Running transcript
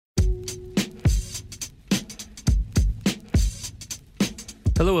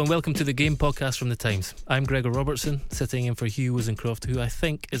Hello and welcome to the Game Podcast from The Times. I'm Gregor Robertson, sitting in for Hugh Wozencroft, who I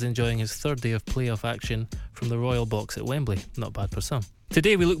think is enjoying his third day of playoff action from the Royal Box at Wembley. Not bad for some.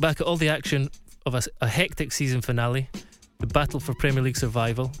 Today we look back at all the action of a hectic season finale, the battle for Premier League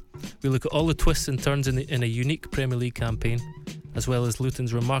survival. We look at all the twists and turns in a unique Premier League campaign, as well as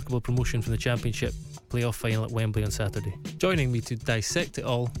Luton's remarkable promotion from the Championship playoff final at Wembley on Saturday. Joining me to dissect it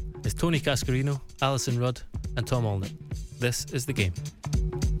all is Tony Cascarino, Alison Rudd and Tom Allnutt. This is The Game.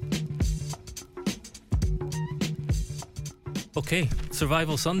 Okay,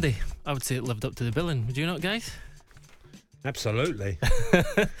 Survival Sunday. I would say it lived up to the billing. Would you not, guys? Absolutely.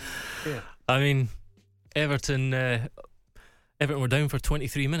 Yeah. I mean, Everton were down for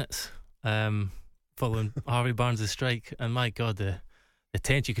 23 minutes following Harvey Barnes' strike, and my God, the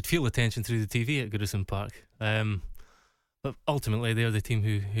tension, you could feel the tension through the TV at Goodison Park. But ultimately, they're the team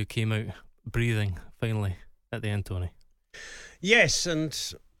who came out breathing finally at the end, Tony. Yes, and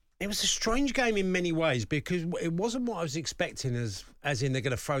it was a strange game in many ways because it wasn't what I was expecting as in they're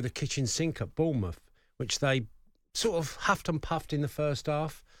going to throw the kitchen sink at Bournemouth, which they sort of huffed and puffed in the first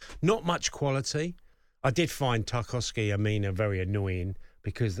half. Not much quality. I did find Tarkowski, Amina very annoying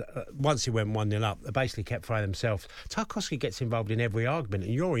because once he went 1-0 up, they basically kept throwing themselves. Tarkowski gets involved in every argument,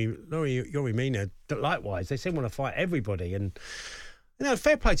 and Yori Mina, likewise. They seem to want to fight everybody. And, you know,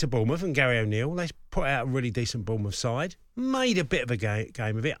 fair play to Bournemouth and Gary O'Neill. They put out a really decent Bournemouth side. Made a bit of a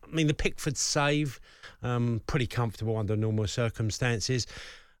game of it. I mean, the Pickford save, pretty comfortable under normal circumstances.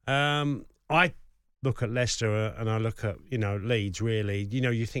 I look at Leicester and I look at, Leeds, really.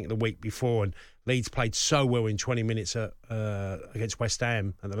 You think the week before, and Leeds played so well in 20 minutes against West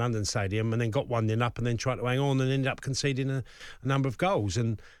Ham at the London Stadium and then got 1-0 up and then tried to hang on and ended up conceding a number of goals.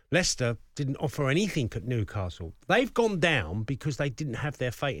 And Leicester didn't offer anything at Newcastle. They've gone down because they didn't have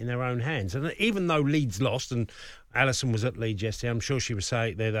their fate in their own hands. And even though Leeds lost, and Alison was at Leeds yesterday, I'm sure she would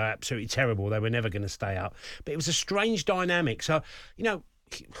say they're absolutely terrible. They were never going to stay up. But it was a strange dynamic. So,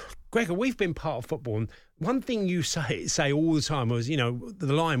 Gregor, we've been part of football, and one thing you say all the time was, the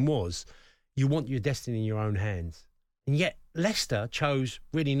line was, you want your destiny in your own hands. And yet Leicester chose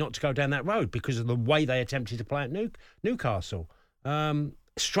really not to go down that road because of the way they attempted to play at Newcastle.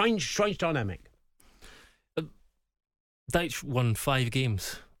 Strange dynamic. Dyche won 5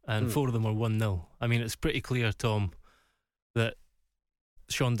 games and 4 of them were 1-0. I mean, it's pretty clear, Tom, that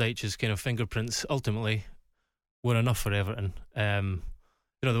Sean Dyche's kind of fingerprints ultimately were enough for Everton.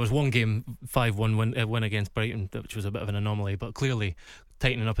 There was one game, 5-1 win against Brighton, which was a bit of an anomaly, but clearly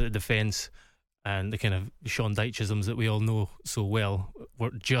tightening up at the defence and the kind of Sean Dycheisms that we all know so well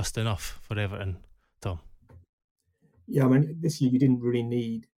were just enough for Everton, Tom. Yeah, I mean, this year you didn't really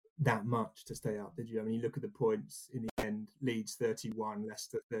need that much to stay up, did you? I mean, you look at the points in the end, Leeds 31,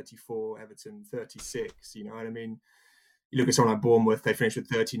 Leicester 34, Everton 36, and I mean, you look at someone like Bournemouth, they finished with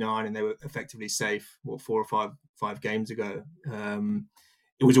 39 and they were effectively safe, 4 or 5 games ago.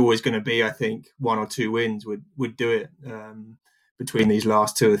 It was always going to be, I think, 1 or 2 wins would do it between these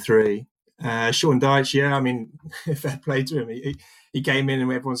last 2 or 3. Sean Dyche, yeah, I mean, fair play to him. He came in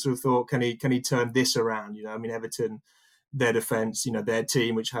and everyone sort of thought, can he turn this around? I mean, Everton, their defence, their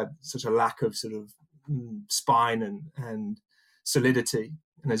team, which had such a lack of sort of spine and solidity.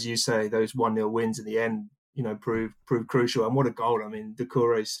 And as you say, those 1-0 wins in the end, proved crucial. And what a goal. I mean,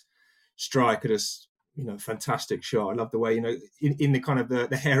 Doucouré's strike at us, fantastic shot. I love the way, in the kind of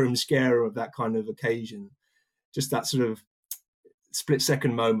the harem scare of that kind of occasion, just that sort of split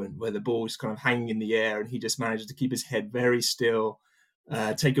second moment where the ball's kind of hanging in the air and he just manages to keep his head very still,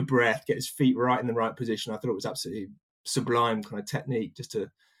 take a breath, get his feet right in the right position. I thought it was absolutely sublime kind of technique just to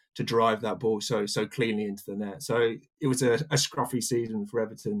drive that ball so cleanly into the net. So it was a scruffy season for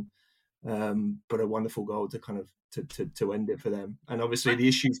Everton, but a wonderful goal to kind of to end it for them. And obviously the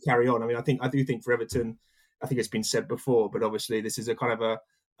issues carry on. I mean, I do think for Everton, I think it's been said before, but obviously this is a kind of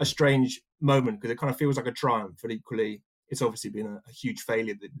a strange moment because it kind of feels like a triumph, but equally it's obviously been a huge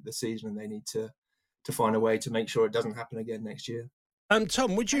failure the season, and they need to find a way to make sure it doesn't happen again next year.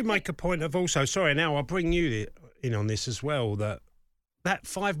 Tom, would you make a point of also, sorry, now I'll bring you in on this as well, that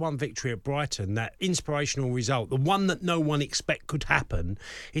 5-1 victory at Brighton, that inspirational result, the one that no one expect could happen,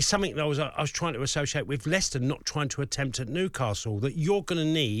 is something that I was trying to associate with Leicester not trying to attempt at Newcastle, that you're going to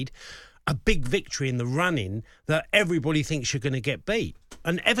need a big victory in the running that everybody thinks you're going to get beat.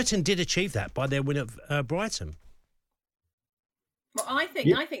 And Everton did achieve that by their win at Brighton. Well, I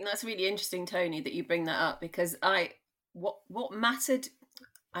think that's really interesting, Tony, that you bring that up, because what mattered,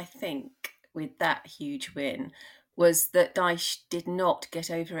 I think, with that huge win was that Dyche did not get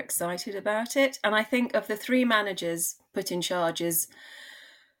overexcited about it. And I think of the 3 managers put in charge as,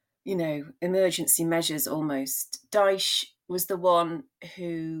 emergency measures almost, Dyche was the one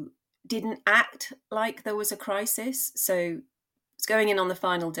who didn't act like there was a crisis. So it's going in on the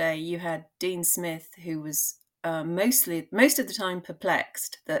final day. You had Dean Smith, who was most of the time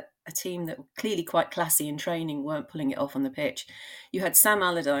perplexed that a team that were clearly quite classy in training weren't pulling it off on the pitch. You had Sam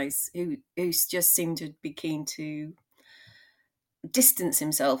Allardyce, who just seemed to be keen to distance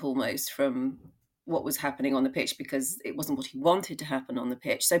himself almost from what was happening on the pitch because it wasn't what he wanted to happen on the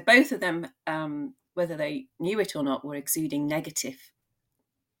pitch. So both of them, whether they knew it or not, were exuding negative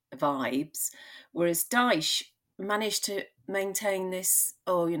vibes, whereas Dyche managed to maintain this,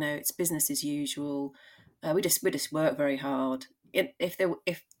 it's business as usual. We just work very hard.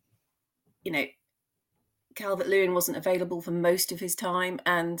 If Calvert-Lewin wasn't available for most of his time,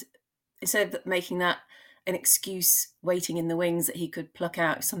 and instead of making that an excuse waiting in the wings that he could pluck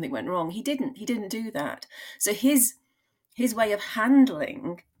out if something went wrong, he didn't do that. So his way of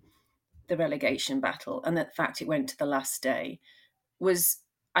handling the relegation battle, and the fact it went to the last day, was,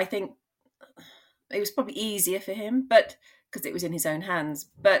 I think, it was probably easier for him, but because it was in his own hands.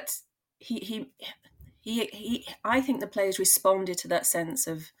 But I think the players responded to that sense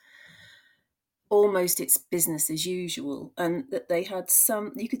of almost it's business as usual, and that they had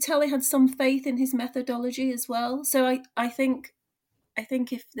you could tell they had some faith in his methodology as well. So I think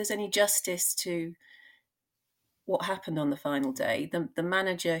if there's any justice to what happened on the final day, the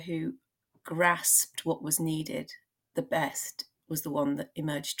manager who grasped what was needed the best was the one that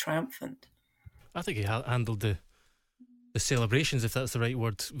emerged triumphant. I think he handled the celebrations, if that's the right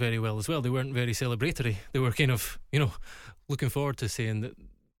word, very well as well. They weren't very celebratory. They were kind of, looking forward to saying that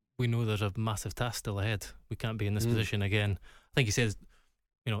we know there's a massive task still ahead. We can't be in this position again. I think he says,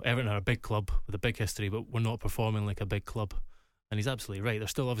 Everton are a big club with a big history, but we're not performing like a big club. And he's absolutely right.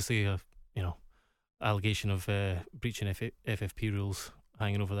 There's still obviously a, allegation of breaching FFP rules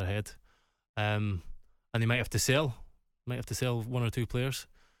hanging over their head. And they might have to sell one or two players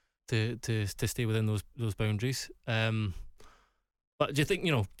to stay within those boundaries. But do you think,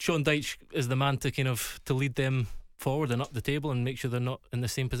 Sean Dyche is the man to lead them forward and up the table and make sure they're not in the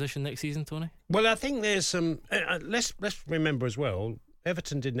same position next season, Tony? Well, I think there's some. Let's remember as well,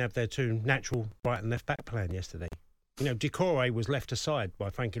 Everton didn't have their two natural right and left back plan yesterday. Decore was left aside by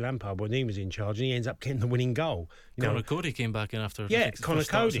Frankie Lampard when he was in charge, and he ends up getting the winning goal. Connor Cody came back in after. Connor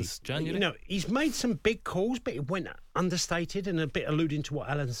Cody. January. He's made some big calls, but it went understated and a bit alluding to what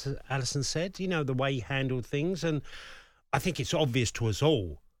Allison said. The way he handled things, and I think it's obvious to us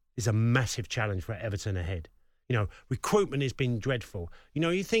all there's a massive challenge for Everton ahead. Recruitment has been dreadful.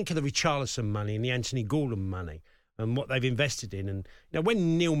 You think of the Richarlison money and the Anthony Gordon money and what they've invested in. And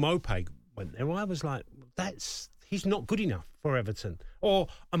when Neil Maupay went there, I was like, he's not good enough for Everton. Or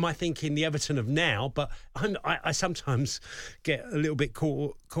am I thinking the Everton of now? But I sometimes get a little bit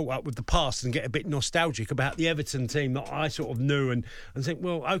caught up with the past and get a bit nostalgic about the Everton team that I sort of knew and think,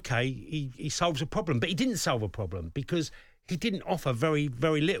 well, okay, he solves a problem. But he didn't solve a problem because he didn't offer very,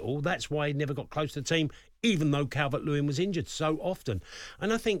 very little. That's why he never got close to the team, even though Calvert-Lewin was injured so often.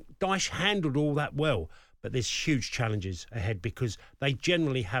 And I think Dyche handled all that well. But there's huge challenges ahead because they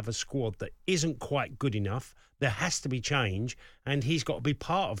generally have a squad that isn't quite good enough. There has to be change, and he's got to be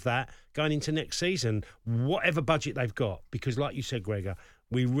part of that going into next season, whatever budget they've got. Because like you said, Gregor,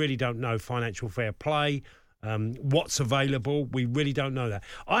 we really don't know financial fair play, what's available. We really don't know that.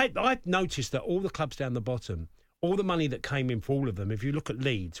 I've noticed that all the clubs down the bottom, all the money that came in for all of them, if you look at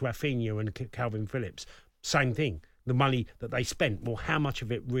Leeds, Rafinha and Calvin Phillips, same thing. The money that they spent, well, how much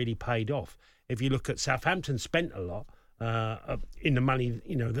of it really paid off? If you look at Southampton, spent a lot in the money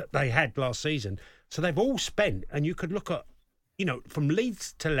that they had last season. So they've all spent, and you could look at, from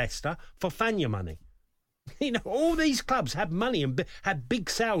Leeds to Leicester for Fania money. All these clubs had money and had big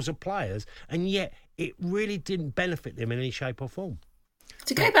sales of players, and yet it really didn't benefit them in any shape or form.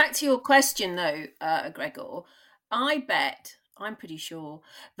 To go back to your question, though, Gregor, I'm pretty sure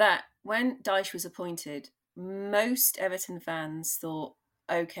that when Dyche was appointed, most Everton fans thought,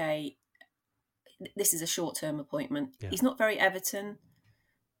 okay, this is a short-term appointment. Yeah. He's not very Everton,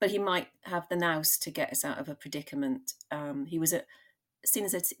 but he might have the nous to get us out of a predicament. He was seen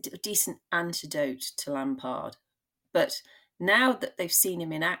as a decent antidote to Lampard. But now that they've seen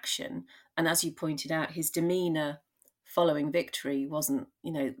him in action, and as you pointed out, his demeanour following victory wasn't,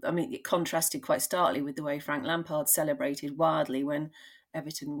 it contrasted quite starkly with the way Frank Lampard celebrated wildly when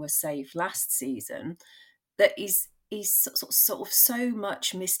Everton were safe last season, that he's sort of so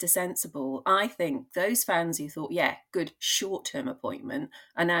much Mr. Sensible. I think those fans who thought, yeah, good short-term appointment,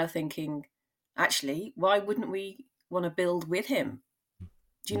 are now thinking, actually, why wouldn't we want to build with him?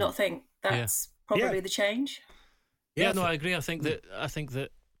 Do you not think that's probably the change? Yeah, no, I agree. I think that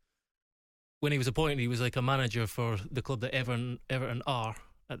when he was appointed, he was like a manager for the club that Everton are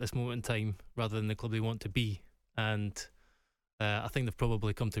at this moment in time, rather than the club they want to be. And I think they've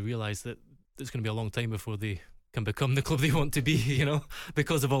probably come to realise that it's going to be a long time before they can become the club they want to be, you know,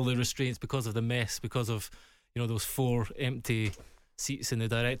 because of all the restraints, because of the mess, because of, you know, those 4 empty seats in the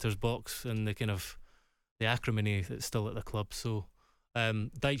director's box and the kind of the acrimony that's still at the club. So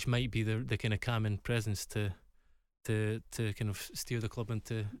Dyche might be the kind of calming presence to kind of steer the club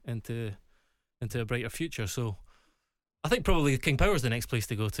into a brighter future. So I think probably King Power's the next place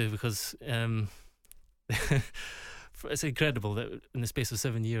to go to, because it's incredible that in the space of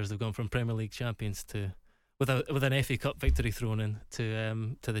 7 years they've gone from Premier League champions to with an FA Cup victory thrown in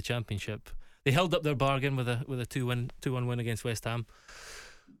to the Championship. They held up their bargain with a 2-1 win against West Ham,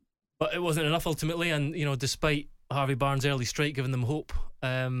 but it wasn't enough ultimately. And you know, despite Harvey Barnes' early strike giving them hope,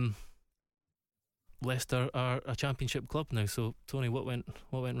 Leicester are a Championship club now. So Tony, what went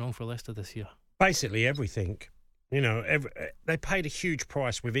wrong for Leicester this year? Basically everything. You know, they paid a huge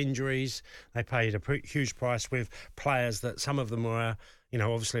price with injuries. They paid a huge price with players that some of them were, you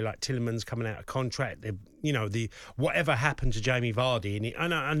know, obviously like Tielemans coming out of contract. Whatever happened to Jamie Vardy,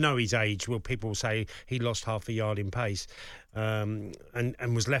 and I know his age. Well, people will say he lost half a yard in pace, and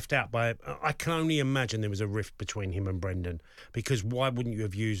was left out by. I can only imagine there was a rift between him and Brendan, because why wouldn't you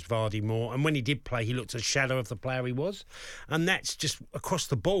have used Vardy more? And when he did play, he looked a shadow of the player he was, and that's just across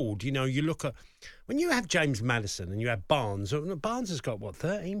the board. You know, you look at when you have James Maddison and you have Barnes. Barnes has got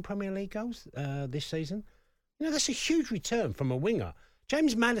 13 Premier League goals this season. You know, that's a huge return from a winger.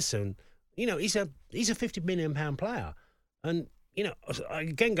 James Maddison, you know, he's a £50 million player, and you know,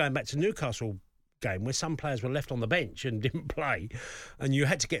 again going back to Newcastle game where some players were left on the bench and didn't play, and you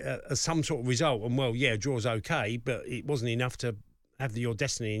had to get some sort of result. And well, yeah, draw's okay, but it wasn't enough to have your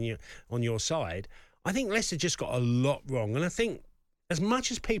destiny on your side. I think Leicester just got a lot wrong, and I think as much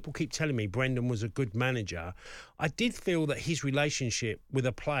as people keep telling me Brendan was a good manager, I did feel that his relationship with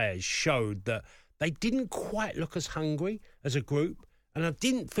the players showed that they didn't quite look as hungry as a group. And I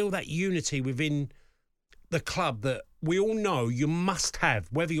didn't feel that unity within the club that we all know you must have.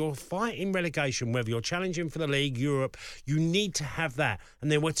 Whether you're fighting relegation, whether you're challenging for the league, Europe, you need to have that.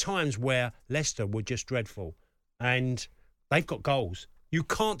 And there were times where Leicester were just dreadful. And they've got goals. You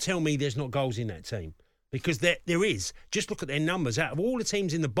can't tell me there's not goals in that team, because there is. Just look at their numbers. Out of all the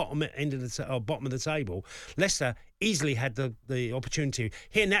teams in the bottom of the table, Leicester easily had the opportunity.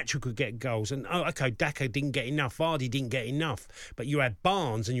 Here, Natural could get goals, and Daka didn't get enough. Vardy didn't get enough. But you had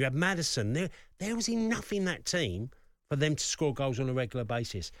Barnes and you had Maddison. There was enough in that team for them to score goals on a regular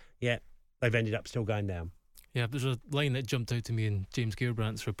basis. Yeah, they've ended up still going down. Yeah, there's a line that jumped out to me in James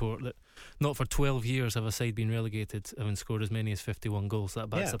Gearbrandt's report that not for 12 years have a side been relegated having scored as many as 51 goals. That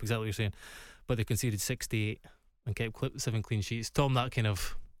backs up exactly what you're saying. But they conceded 68 and kept 7 clean sheets. Tom, that kind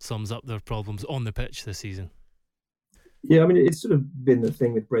of sums up their problems on the pitch this season. Yeah, I mean, it's sort of been the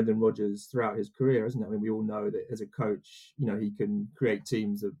thing with Brendan Rodgers throughout his career, isn't it? I mean, we all know that as a coach, you know, he can create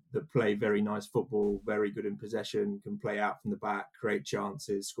teams that play very nice football, very good in possession, can play out from the back, create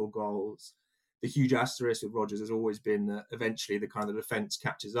chances, score goals. The huge asterisk with Rodgers has always been that eventually the kind of defence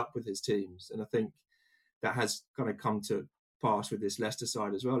catches up with his teams. And I think that has kind of come to pass with this Leicester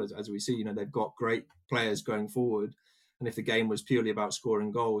side as well. As we see, you know, they've got great players going forward. And if the game was purely about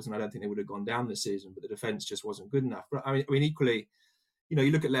scoring goals, and I don't think they would have gone down this season, but the defence just wasn't good enough. But I mean, equally, you know,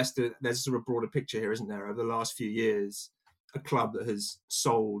 you look at Leicester, there's sort of a broader picture here, isn't there? Over the last few years, a club that has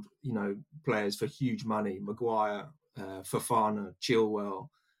sold, you know, players for huge money, Maguire, Fofana, Chilwell,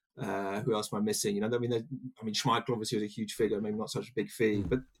 who else am I missing? You know, I mean, Schmeichel obviously was a huge figure, maybe not such a big fee,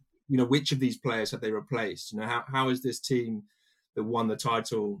 but you know, which of these players have they replaced? You know, how is this team that won the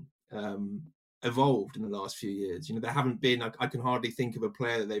title evolved in the last few years? You know, there haven't been, I can hardly think of a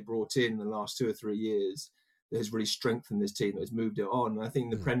player that they brought in the last 2 or 3 years that has really strengthened this team, that has moved it on. And I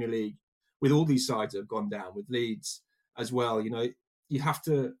think the Premier League, with all these sides that have gone down, with Leeds as well, you know, you have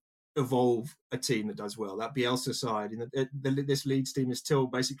to evolve a team that does well. That Bielsa side, you know, this Leeds team is still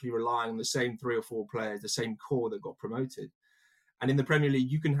basically relying on the same 3 or 4 players, the same core that got promoted. And in the Premier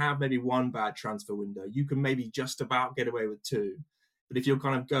League, you can have maybe one bad transfer window. You can maybe just about get away with 2. But if you're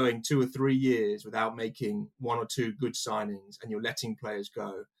kind of going 2 or 3 years without making 1 or 2 good signings and you're letting players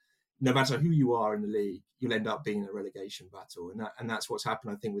go, no matter who you are in the league, you'll end up being in a relegation battle. And that's what's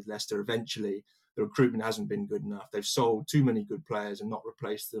happened, I think, with Leicester. Eventually, the recruitment hasn't been good enough. They've sold too many good players and not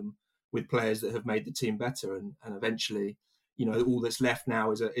replaced them with players that have made the team better. And eventually, you know, all that's left now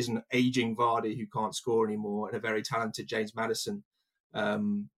is an aging Vardy who can't score anymore and a very talented James Maddison.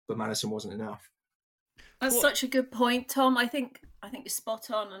 But Maddison wasn't enough. That's such a good point, Tom. I think you're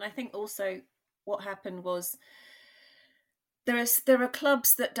spot on. And I think also what happened was there are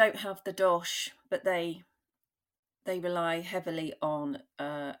clubs that don't have the dosh, but they rely heavily on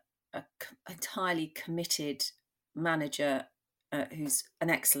a entirely committed manager who's an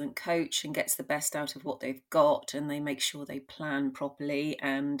excellent coach and gets the best out of what they've got, and they make sure they plan properly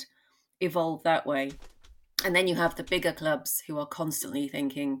and evolve that way. And then you have the bigger clubs who are constantly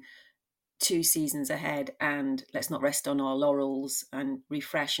thinking 2 seasons ahead, and let's not rest on our laurels and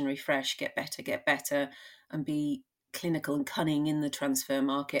refresh, get better, and be clinical and cunning in the transfer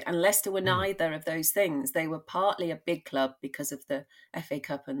market. And Leicester were neither of those things. They were partly a big club because of the FA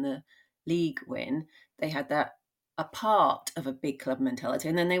Cup and the league win. They had that, a part of a big club mentality.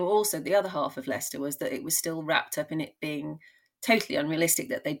 And then they were also, the other half of Leicester was that it was still wrapped up in it being totally unrealistic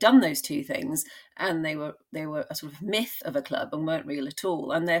that they'd done those two things, and they were a sort of myth of a club and weren't real at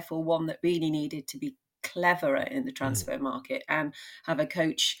all, and therefore one that really needed to be cleverer in the transfer market and have a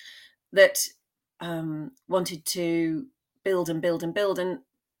coach that wanted to build and build and build. And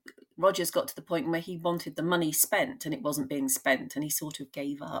Rodgers got to the point where he wanted the money spent and it wasn't being spent, and he sort of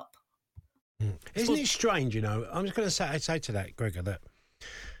gave up. Isn't it strange, I'm just going to say to that, Gregor, that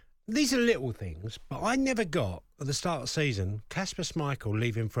these are little things, but I never got, at the start of the season, Kasper Schmeichel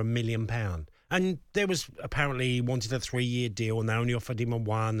leaving for £1 million. And there was, apparently, he wanted a 3-year deal and they only offered him a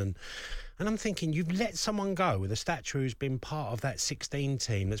 1. And I'm thinking, you've let someone go with a stature who's been part of that 16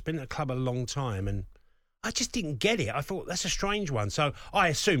 team, that's been at the club a long time, and I just didn't get it. I thought, that's a strange one. So I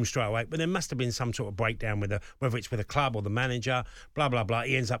assumed straight away, but there must have been some sort of breakdown with whether it's with a club or the manager, blah, blah, blah.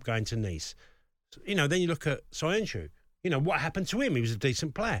 He ends up going to Nice. Then you look at Soyuncu. What happened to him? He was a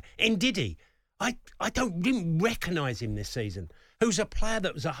decent player. Ndidi, I didn't recognise him this season. Who's a player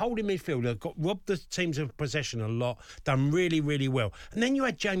that was a holding midfielder, got robbed the teams of possession a lot, done really, really well. And then you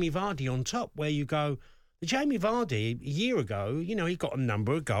had Jamie Vardy on top, where you go, Jamie Vardy, a year ago, he got a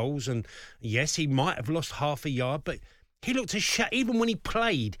number of goals, and yes, he might have lost half a yard, but he looked even when he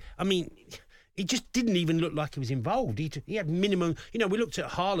played. I mean, he just didn't even look like he was involved. He had minimum... we looked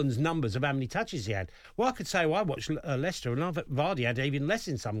at Haaland's numbers of how many touches he had. Well, I could say, I watched Leicester, and Vardy had even less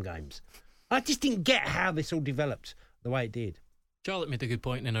in some games. I just didn't get how this all developed the way it did. Charlotte made a good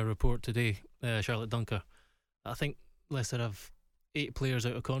point in a report today, Charlotte Dunker. I think Leicester have 8 players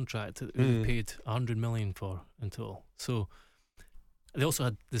out of contract that they've paid $100 million for in total. So they also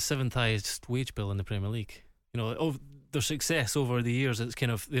had the 7th highest wage bill in the Premier League. Their success over the years, it's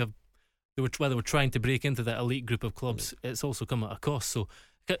kind of... While they were trying to break into that elite group of clubs, it's also come at a cost. So,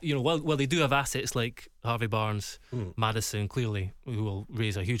 while they do have assets like Harvey Barnes, Maddison, clearly, who will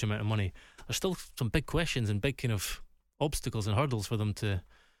raise a huge amount of money, there's still some big questions and big kind of obstacles and hurdles for them to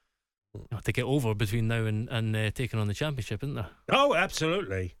get over between now and taking on the Championship, isn't there? Oh,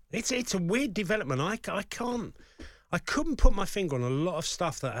 absolutely. It's a weird development. I couldn't put my finger on a lot of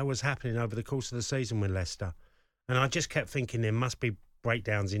stuff that was happening over the course of the season with Leicester, and I just kept thinking there must be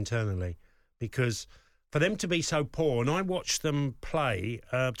breakdowns internally, because for them to be so poor, and I watched them play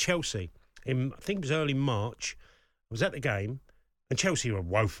Chelsea in, I think it was early March. I was at the game, and Chelsea were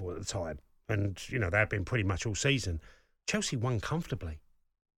woeful at the time, and they had been pretty much all season. Chelsea won comfortably,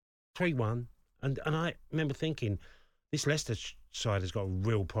 3-1, and I remember thinking, this Leicester side has got a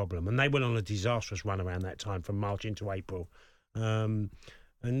real problem, and they went on a disastrous run around that time from March into April. And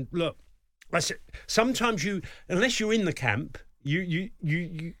look, sometimes unless you're in the camp, you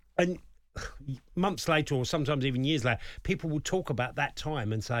and months later, or sometimes even years later, people will talk about that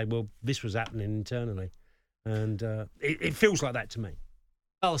time and say, well, this was happening internally. And it feels like that to me.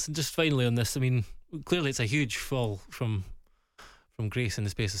 Alison, just finally on this, I mean, clearly it's a huge fall from grace in the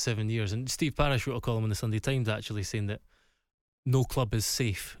space of 7 years. And Steve Parish wrote a column in the Sunday Times actually saying that no club is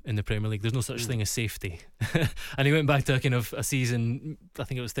safe in the Premier League. There's no such thing as safety. And he went back to a kind of a season, I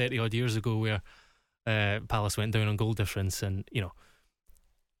think it was 30 odd years ago, where Palace went down on goal difference, and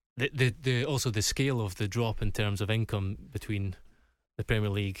the also the scale of the drop in terms of income between the Premier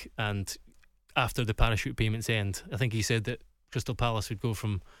League and after the parachute payments end. I think he said that Crystal Palace would go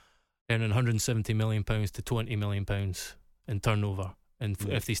from earning £170 million to £20 million in turnover, and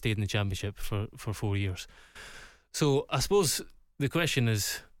if they stayed in the Championship for 4 years. So I suppose the question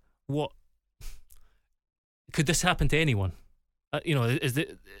is, what could this happen to anyone? Is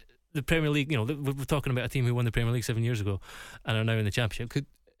the Premier League, we're talking about a team who won the Premier League 7 years ago and are now in the Championship.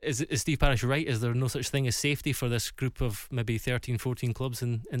 Is Steve Parish right? Is there no such thing as safety for this group of maybe 13, 14 clubs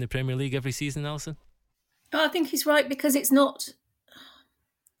in the Premier League every season, Alison? I think he's right, because it's not...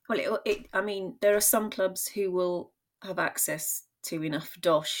 Well, there are some clubs who will have access to enough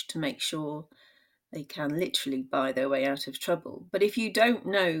dosh to make sure they can literally buy their way out of trouble. But if you don't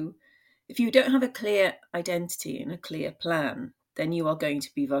have a clear identity and a clear plan, then you are going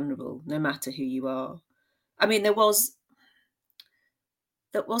to be vulnerable, no matter who you are. I mean, there was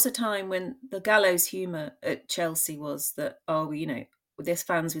there was a time when the gallows humour at Chelsea was that, this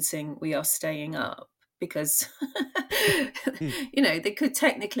fans would sing, "We are staying up," because, they could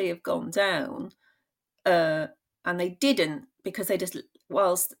technically have gone down, and they didn't, because they just,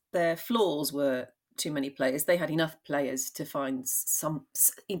 whilst their flaws were too many players, they had enough players to find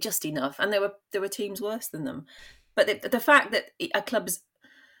just enough, and there were teams worse than them. But the fact that a club's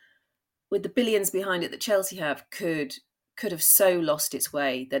with the billions behind it that Chelsea have could have so lost its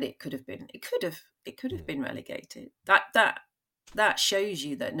way that it could have been relegated. That shows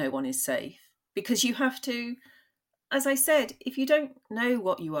you that no one is safe, because you have to, as I said, if you don't know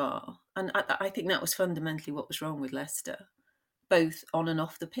what you are, and I think that was fundamentally what was wrong with Leicester, both on and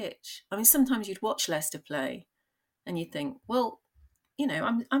off the pitch. I mean, sometimes you'd watch Leicester play and you'd think, well,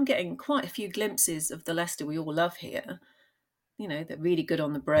 I'm getting quite a few glimpses of the Leicester we all love here. They're really good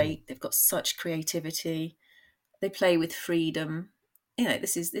on the break. They've got such creativity. They play with freedom.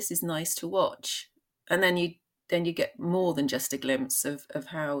 This is nice to watch. And then you get more than just a glimpse of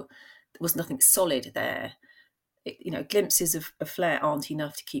how there was nothing solid there. Glimpses of flair aren't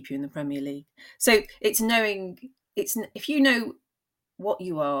enough to keep you in the Premier League. So it's if you know what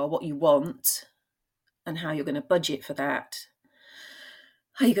you are, what you want, and how you're going to budget for that,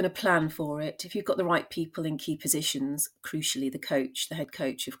 how you're going to plan for it, if you've got the right people in key positions, crucially the head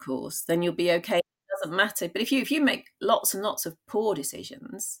coach, of course, then you'll be okay. It doesn't matter. But if you make lots and lots of poor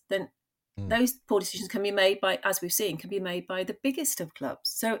decisions, then those poor decisions can be made by, as we've seen, the biggest of clubs.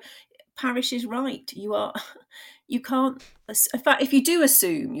 So Parish is right. You can't. In fact, if you do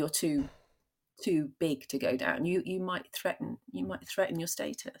assume you're too big to go down, you might threaten your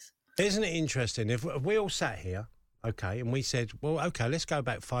status. Isn't it interesting if we all sat here, okay, and we said, well, okay, let's go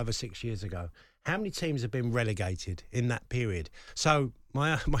back 5 or 6 years ago. How many teams have been relegated in that period? So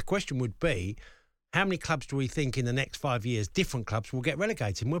my question would be, how many clubs do we think in the next 5 years, different clubs, will get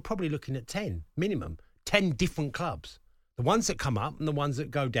relegated? And we're probably looking at 10, minimum, 10 different clubs. The ones that come up and the ones that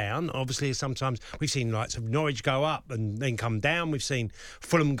go down. Obviously, sometimes we've seen likes of Norwich go up and then come down. We've seen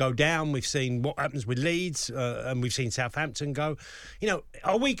Fulham go down. We've seen what happens with Leeds, and we've seen Southampton go.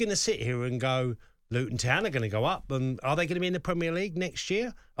 Are we going to sit here and go, Luton Town are going to go up, and are they going to be in the Premier League next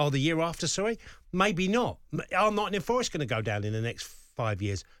year? Or the year after, sorry? Maybe not. Are Nottingham Forest going to go down in the next 5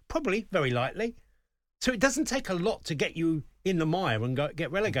 years? Probably, very likely. So it doesn't take a lot to get you in the mire and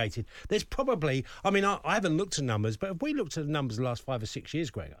get relegated. There's probably, I haven't looked at numbers, but if we looked at the numbers the last 5 or 6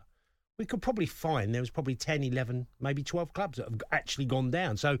 years, Gregor, we could probably find there was probably 10, 11, maybe 12 clubs that have actually gone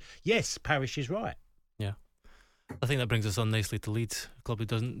down. So, yes, Parish is right. Yeah. I think that brings us on nicely to Leeds, a club who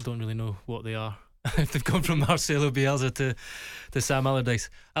don't really know what they are. They've gone from Marcelo Bielsa to Sam Allardyce.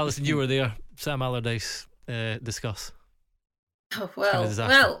 Alison, you were there. Sam Allardyce, discuss. Oh, well,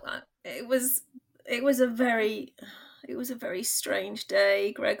 it was a very strange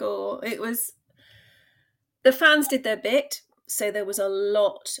day, Gregor. The fans did their bit, so there was a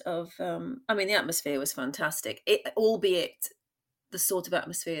lot of. The atmosphere was fantastic. Albeit the sort of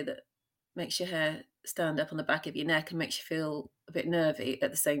atmosphere that makes your hair stand up on the back of your neck and makes you feel a bit nervy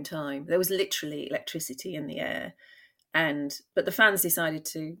at the same time. There was literally electricity in the air, but the fans decided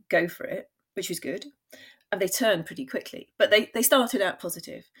to go for it, which was good, and they turned pretty quickly. But they started out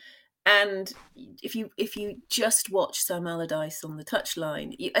positive. And if you just watch Sam Allardyce on the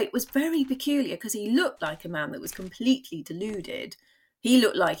touchline, it was very peculiar, because he looked like a man that was completely deluded. He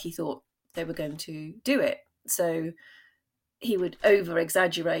looked like he thought they were going to do it. So he would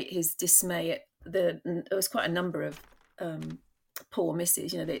over-exaggerate his dismay at there was quite a number of poor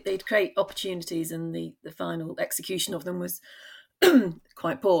misses. They'd create opportunities, and the final execution of them was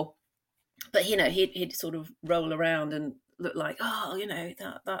quite poor. But he'd sort of roll around and look like,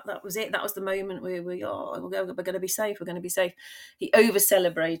 that was it. That was the moment we're going to be safe. We're going to be safe. He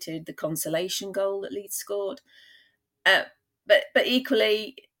over-celebrated the consolation goal that Leeds scored. But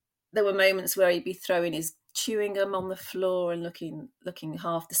equally, there were moments where he'd be throwing his chewing gum on the floor and looking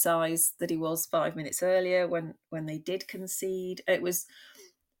half the size that he was 5 minutes earlier when they did concede. It was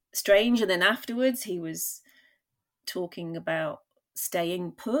strange. And then afterwards, he was talking about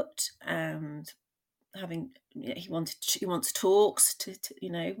staying put and he wants talks to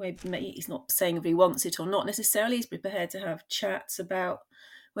maybe he's not saying if he wants it or not necessarily. He's prepared to have chats about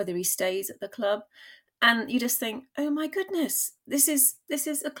whether he stays at the club. And you just think, oh my goodness, this is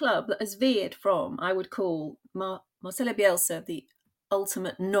a club that has veered from, I would call Marcelo Bielsa the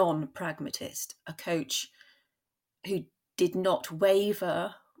ultimate non-pragmatist, a coach who did not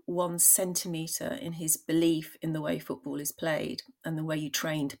waver 1 centimetre in his belief in the way football is played and the way you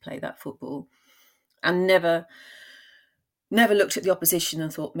train to play that football, and never looked at the opposition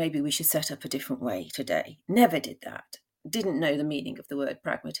and thought maybe we should set up a different way today. Never did that. didn't know the meaning of the word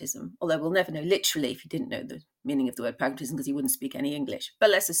pragmatism, although we'll never know literally if he didn't know the meaning of the word pragmatism because he wouldn't speak any English. But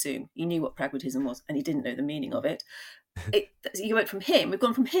let's assume he knew what pragmatism was and he didn't know the meaning of it. We've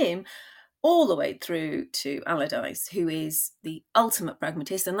gone from him all the way through to Allardyce, who is the ultimate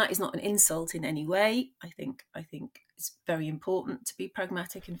pragmatist, and that is not an insult in any way. I think it's very important to be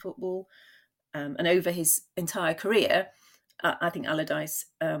pragmatic in football. And over his entire career, I think Allardyce,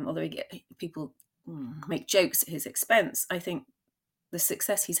 although people make jokes at his expense, I think the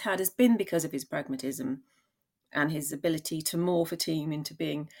success he's had has been because of his pragmatism and his ability to morph a team into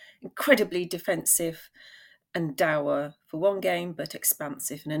being incredibly defensive and dour for one game, but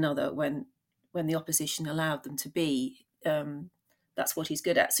expansive in another when the opposition allowed them to be. That's what he's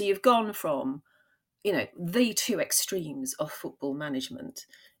good at. So you've gone from, the two extremes of football management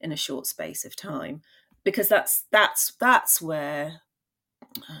in a short space of time, because that's where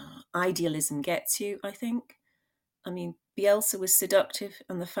idealism gets you, I think. I mean, Bielsa was seductive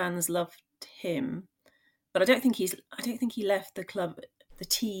and the fans loved him, but I don't think he left the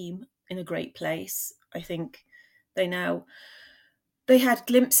team in a great place. I think they had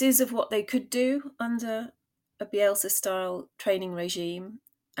glimpses of what they could do under a Bielsa style training regime,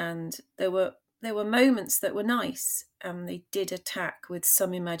 and there were moments that were nice, and they did attack with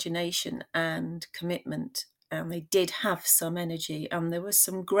some imagination and commitment, and they did have some energy, and there were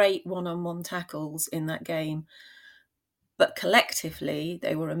some great one-on-one tackles in that game. But collectively,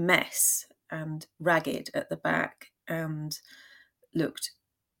 they were a mess and ragged at the back and looked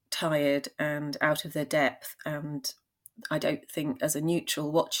tired and out of their depth. And I don't think, as a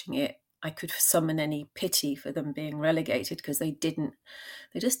neutral watching it, I could summon any pity for them being relegated, because they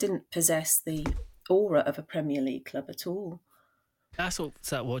just didn't possess the aura of a Premier League club at all. I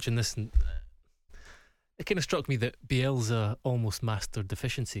sat watching this, and it kind of struck me that Bielsa almost mastered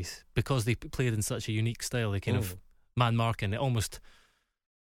deficiencies because they played in such a unique style. They kind of man marking. It almost,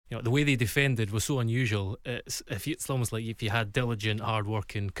 the way they defended was so unusual. It's almost like if you had diligent,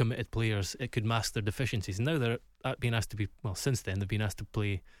 hard-working, committed players, it could mask their deficiencies. And now they're being asked to be, since then they've been asked to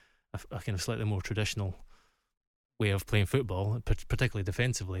play a kind of slightly more traditional way of playing football, particularly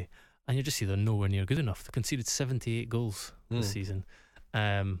defensively, and you just see they're nowhere near good enough. They conceded 78 goals this season.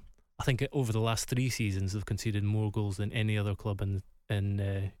 I think over the last 3 seasons they've conceded more goals than any other club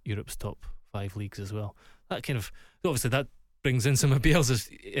in Europe's top 5 leagues as well. That kind of, obviously that brings in some of Bielsa's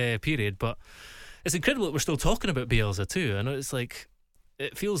period, but it's incredible that we're still talking about Bielsa too. I know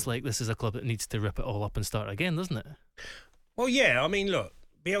it feels like this is a club that needs to rip it all up and start again, doesn't it? Well, yeah, I mean, look,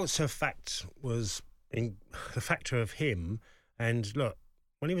 Bielsa was in the factor of him, and look,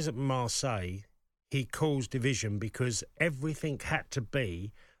 when he was at Marseille, he caused division because everything had to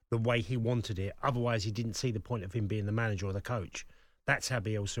be the way he wanted it. Otherwise, he didn't see the point of him being the manager or the coach. That's how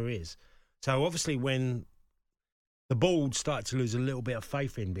Bielsa is. So obviously when the board started to lose a little bit of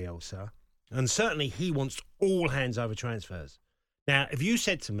faith in Bielsa, and certainly he wants all hands over transfers. Now, if you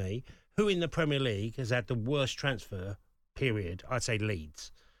said to me, who in the Premier League has had the worst transfer period, I'd say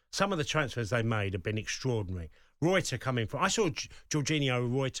Leeds. Some of the transfers they made have been extraordinary. Reuter coming from... I saw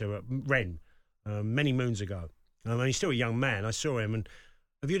Jorginho Reuter at Rennes many moons ago. He's still a young man. I saw him, and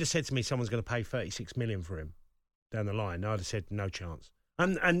if you'd have said to me someone's going to pay 36 million for him down the line, I'd have said no chance.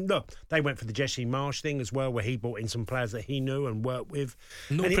 And look, they went for the Jesse Marsh thing as well, where he brought in some players that he knew and worked with.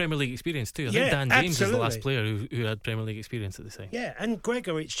 Premier League experience too. I think Dan James is the last player who had Premier League experience at the time. Yeah, and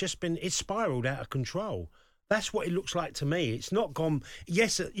Gregor, it's spiralled out of control. That's what it looks like to me. It's not gone...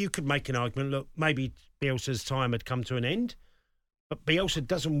 Yes, you could make an argument, look, maybe Bielsa's time had come to an end, but Bielsa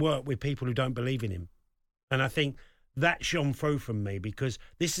doesn't work with people who don't believe in him. And I think that shone through from me, because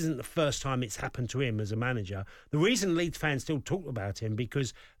this isn't the first time it's happened to him as a manager. The reason Leeds fans still talk about him,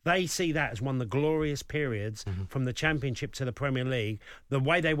 because they see that as one of the glorious periods from the Championship to the Premier League, the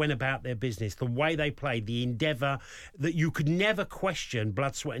way they went about their business, the way they played, the endeavour, that you could never question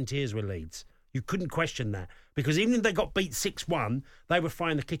blood, sweat and tears with Leeds. You couldn't question that, because even if they got beat 6-1, they were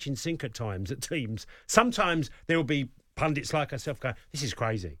frying the kitchen sink at times at teams. Sometimes there will be pundits like ourselves going, this is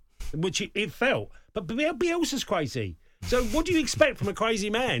crazy, which it felt. But Bielsa's crazy. So what do you expect from a crazy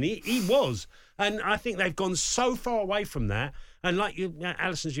man? He was. And I think they've gone so far away from that. And like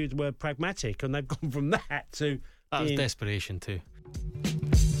Alison's used the word pragmatic, and they've gone from that to... That was desperation too.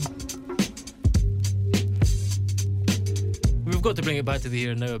 We've got to bring it back to the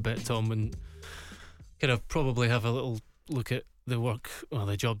here and now a bit, Tom, and kind of probably have a little look at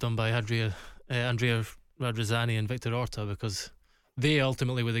the job done by Andrea Radrizzani and Victor Orta, because they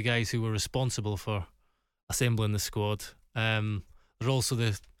ultimately were the guys who were responsible for assembling the squad. There's also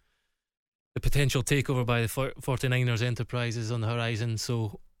the potential takeover by the 49ers Enterprises on the horizon.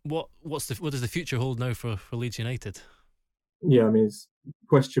 So what does the future hold now for Leeds United? Yeah, I mean, it's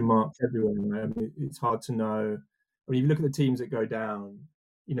question marks everywhere. Right? I mean, it's hard to know. I mean, you look at the teams that go down.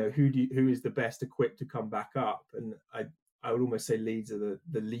 Who is the best equipped to come back up? And I would almost say Leeds are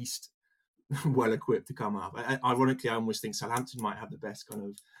the least well equipped to come up. Ironically, I almost think Southampton might have the best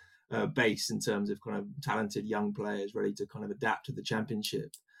kind of base in terms of kind of talented young players ready to kind of adapt to the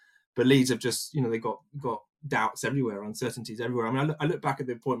Championship. But Leeds have just, they got doubts everywhere, uncertainties everywhere. I mean, I look back at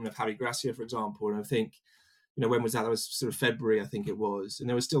the appointment of Harry Gracia, for example, and I think, when was that? That was sort of February, I think it was, and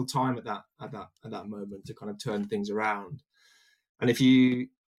there was still time at that moment to kind of turn things around. And if you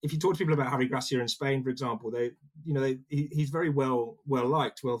talk to people about Harry Gracia in Spain, for example, he's very well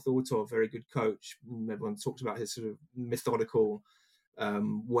liked, well thought of, very good coach. Everyone talks about his sort of methodical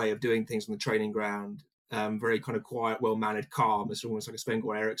way of doing things on the training ground. Very kind of quiet, well-mannered, calm. It's almost like a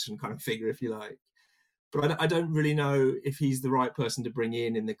Sven-Goran Eriksson kind of figure, if you like. But I don't really know if he's the right person to bring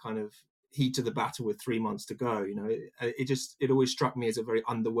in the kind of heat of the battle with 3 months to go. It always struck me as a very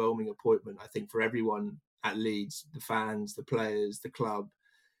underwhelming appointment, I think, for everyone at Leeds, the fans, the players, the club,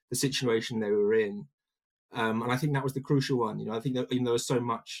 the situation they were in. And I think that was the crucial one. I think that there was so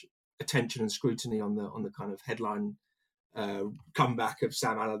much attention and scrutiny on the kind of headline comeback of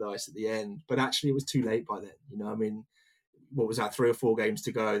Sam Allardyce at the end, but actually it was too late by then. I mean, what was that, 3 or 4 games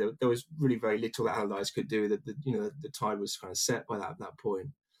to go? There was really very little that Allardyce could do. The tide was kind of set by that point.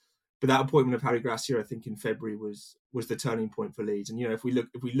 But that appointment of Harry Gracia, I think, in February was the turning point for Leeds. And if we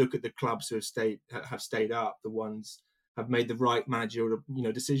look at the clubs who have stayed up, the ones have made the right managerial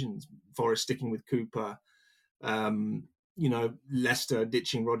decisions. Forest sticking with Cooper, Leicester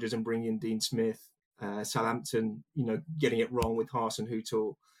ditching Rodgers and bringing in Dean Smith. Southampton, getting it wrong with Haas and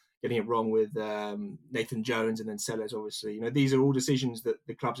Hutel, getting it wrong with Nathan Jones, and then Sellers, obviously. These are all decisions that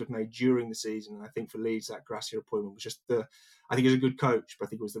the clubs have made during the season. And I think for Leeds, that Gracia appointment was just I think he's a good coach, but I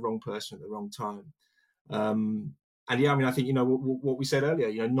think it was the wrong person at the wrong time. I think, what we said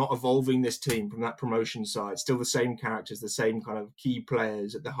earlier, not evolving this team from that promotion side, still the same characters, the same kind of key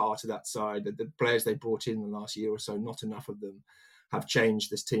players at the heart of that side, the players they brought in the last year or so, not enough of them have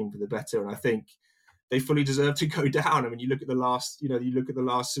changed this team for the better. And I think they fully deserve to go down. I mean, you look at the last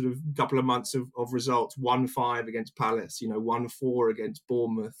sort of couple of months of results: 1-5 against Palace, 1-4 against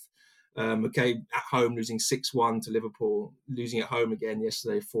Bournemouth. McKay at home losing 6-1 to Liverpool, losing at home again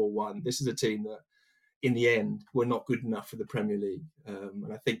yesterday 4-1. This is a team that, in the end, were not good enough for the Premier League.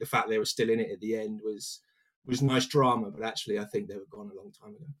 And I think the fact they were still in it at the end was nice drama. But actually, I think they were gone a long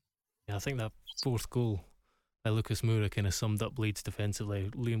time ago. Yeah, I think that fourth goal by Lucas Moura kind of summed up Leeds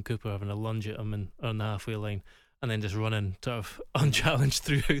defensively. Liam Cooper having a lunge at him on the halfway line, and then just running sort of unchallenged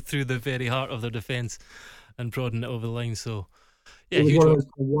through the very heart of their defence and prodding it over the line. So, yeah, it was one of those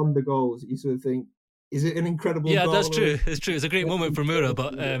wonder goals that you sort of think, is it an incredible goal? Yeah, that's true. It's true. It's a great moment for Moura,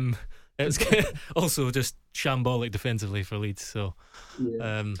 but it's also just shambolic defensively for Leeds. So,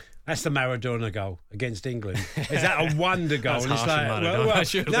 that's the Maradona goal against England. Is that a wonder goal? That's harsh on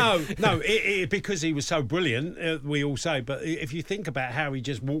Maradona, no, because he was so brilliant, we all say. But if you think about how he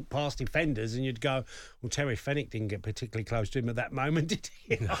just walked past defenders, and you'd go, well, Terry Fenwick didn't get particularly close to him at that moment, did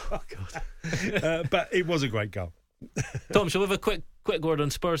he? No, God. But it was a great goal. Tom, shall we have a quick word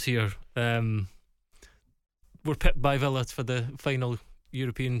on Spurs here? We're pipped by Villa for the final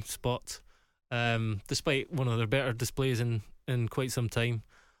European spot, despite one of their better displays in quite some time,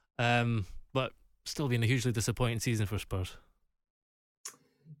 but still being a hugely disappointing season for Spurs.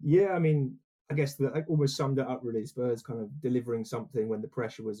 Yeah, I mean, I guess that almost summed it up really. Spurs kind of delivering something when the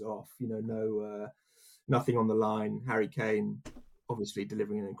pressure was off. Nothing on the line. Harry Kane obviously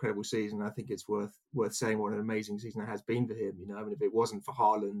delivering an incredible season. I think it's worth saying what an amazing season it has been for him. I mean, if it wasn't for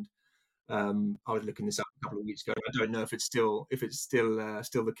Haaland, I was looking this up a couple of weeks ago. I don't know if it's still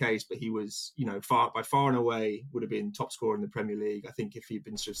the case, but he was, by far and away would have been top scorer in the Premier League. I think if he'd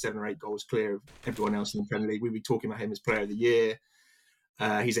been sort of 7 or 8 goals clear of everyone else in the Premier League, we'd be talking about him as Player of the Year.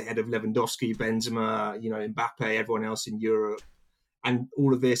 He's ahead of Lewandowski, Benzema, Mbappe, everyone else in Europe. And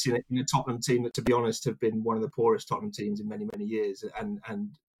all of this in a Tottenham team that, to be honest, have been one of the poorest Tottenham teams in many, many years. And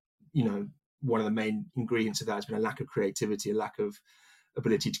one of the main ingredients of that has been a lack of creativity, a lack of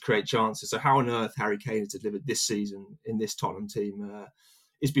ability to create chances. So how on earth Harry Kane has delivered this season in this Tottenham team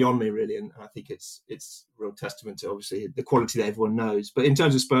is beyond me, really. And I think it's a real testament to, obviously, the quality that everyone knows. But in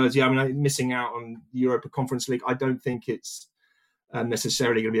terms of Spurs, missing out on the Europa Conference League, I don't think it's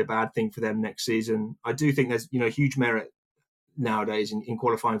necessarily going to be a bad thing for them next season. I do think there's huge merit nowadays in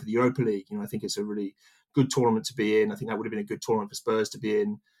qualifying for the Europa League. I think it's a really good tournament to be in. I think that would have been a good tournament for Spurs to be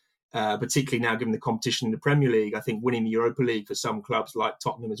in, particularly now given the competition in the Premier League. I think winning the Europa League for some clubs like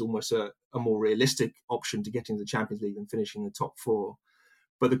Tottenham is almost a more realistic option to get into the Champions League than finishing in the top 4.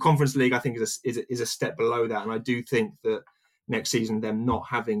 But the Conference League, I think, is a step below that. And I do think that next season, them not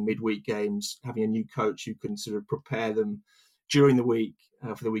having midweek games, having a new coach who can sort of prepare them during the week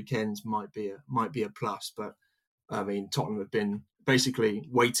for the weekends might be a plus. But I mean, Tottenham have been basically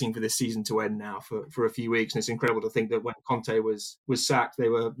waiting for this season to end now for a few weeks, and it's incredible to think that when Conte was sacked, they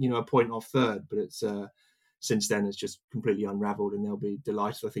were a point off third, but it's since then it's just completely unravelled, and they'll be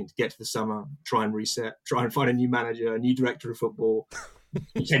delighted, I think, to get to the summer, try and reset, try and find a new manager, a new director of football,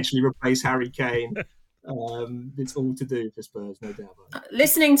 potentially replace Harry Kane. It's all to do for Spurs, no doubt about it.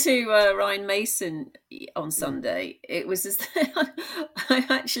 Listening to Ryan Mason on Sunday, it was as I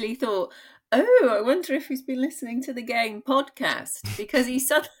actually thought, I wonder if he's been listening to the Game podcast, because he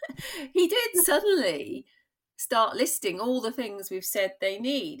did suddenly start listing all the things we've said they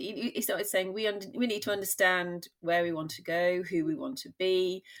need. He started saying we need to understand where we want to go, who we want to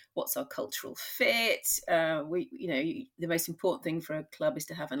be, what's our cultural fit. The most important thing for a club is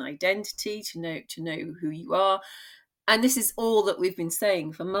to have an identity, to know who you are. And this is all that we've been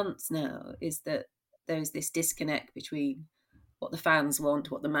saying for months now, is that there's this disconnect between what the fans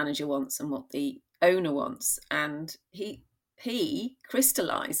want, what the manager wants, and what the owner wants. And he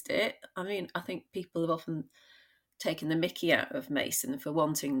crystallised it. I mean, I think people have often taken the mickey out of Mason for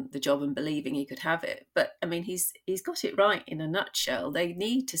wanting the job and believing he could have it. But I mean, he's got it right in a nutshell. They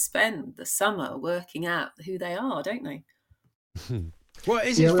need to spend the summer working out who they are, don't they? Well,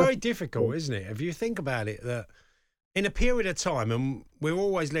 it's very difficult, isn't it? If you think about it, that in a period of time, and we're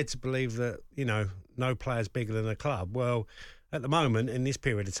always led to believe that, no player's bigger than a club. Well, at the moment, in this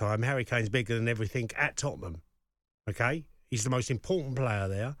period of time, Harry Kane's bigger than everything at Tottenham. Okay? He's the most important player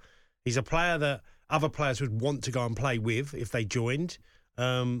there. He's a player that other players would want to go and play with if they joined.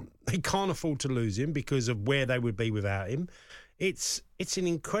 They can't afford to lose him because of where they would be without him. It's an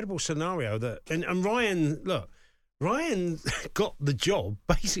incredible scenario and Ryan got the job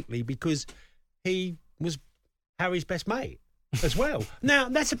basically because he was Harry's best mate as well. Now,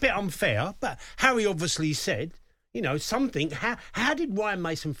 that's a bit unfair, but Harry obviously said, something. How did Ryan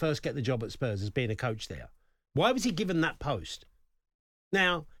Mason first get the job at Spurs as being a coach there? Why was he given that post?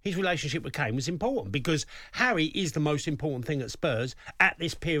 Now, his relationship with Kane was important because Harry is the most important thing at Spurs at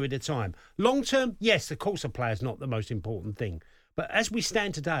this period of time. Long term, yes, of course, a player's not the most important thing. But as we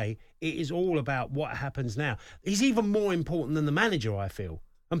stand today, it is all about what happens now. He's even more important than the manager, I feel.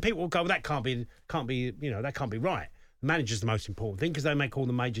 And people will go, well, that can't be right. The manager's the most important thing because they make all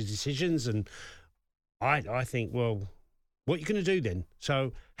the major decisions. And I think, well, what are you going to do then?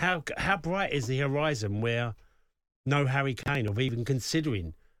 So how bright is the horizon where no Harry Kane, or even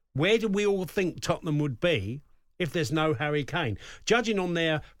considering, where do we all think Tottenham would be if there's no Harry Kane? Judging on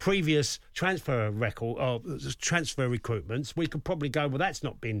their previous transfer record or transfer recruitments, we could probably go, well, that's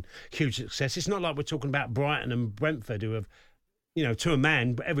not been huge success. It's not like we're talking about Brighton and Brentford, who have, to a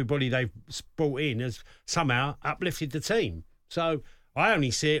man, but everybody they've brought in has somehow uplifted the team. So I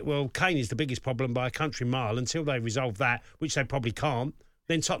only see it, well, Kane is the biggest problem by a country mile. Until they resolve that, which they probably can't,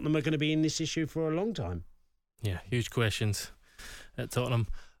 then Tottenham are going to be in this issue for a long time. Yeah, huge questions at Tottenham.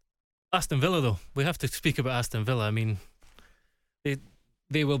 Aston Villa, though. We have to speak about Aston Villa. I mean,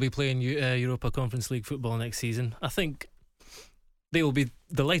 they will be playing Europa Conference League football next season. I think they will be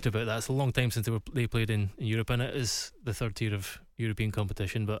delighted about that. It's a long time since they played in Europe, and it is the third tier of European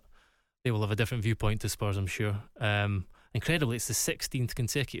competition, but they will have a different viewpoint to Spurs, I'm sure. Incredibly, it's the 16th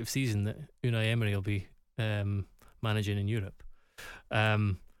consecutive season that Unai Emery will be managing in Europe.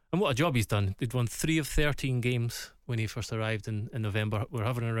 And what a job he's done. They'd won 3 of 13 games when he first arrived in November. We're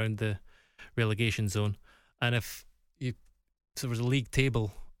hovering around the relegation zone. And so there was a league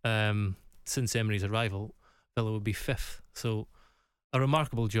table since Emery's arrival, Villa would be 5th. So a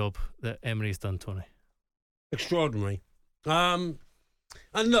remarkable job that Emery's done, Tony. Extraordinary. And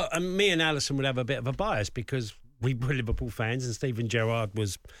look, me and Alison would have a bit of a bias because we were Liverpool fans and Steven Gerrard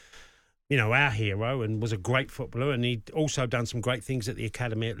was, our hero and was a great footballer, and he'd also done some great things at the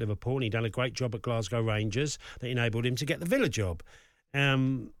academy at Liverpool, and he'd done a great job at Glasgow Rangers that enabled him to get the Villa job.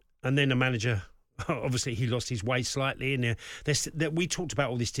 And then the manager, obviously he lost his way slightly, and we talked about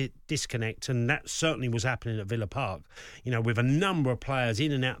all this disconnect, and that certainly was happening at Villa Park, with a number of players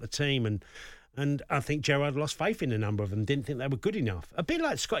in and out of the team, and I think Gerrard lost faith in a number of them, didn't think they were good enough. A bit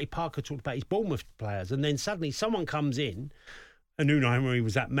like Scotty Parker talked about his Bournemouth players, and then suddenly someone comes in, and Unai Emery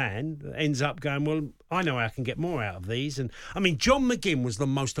was that man, ends up going, well, I know I can get more out of these. And I mean, John McGinn was the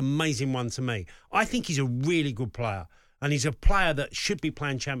most amazing one to me. I think he's a really good player, and he's a player that should be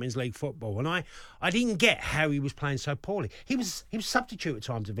playing Champions League football. And I didn't get how he was playing so poorly. He was substitute at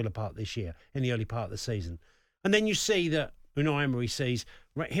times at Villa Park this year in the early part of the season. And then you see that Unai Emery sees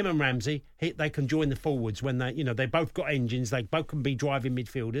him and Ramsey, they can join the forwards when they both got engines, they both can be driving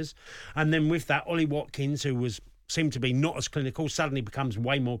midfielders. And then with that, Ollie Watkins, who was seemed to be not as clinical suddenly becomes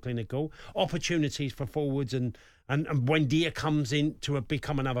way more clinical. Opportunities for forwards and Buendia comes in to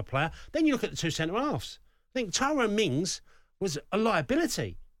become another player. Then you look at the two centre-halves. I think Tyrone Mings was a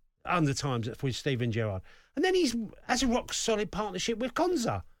liability under times for Steven Gerrard. And then has a rock-solid partnership with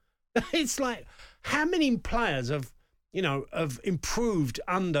Konza. It's like, how many players have improved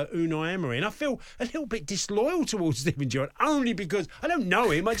under Unai Emery? And I feel a little bit disloyal towards Steven Gerrard, only because I don't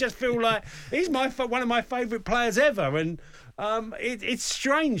know him. I just feel like he's one of my favourite players ever. And it's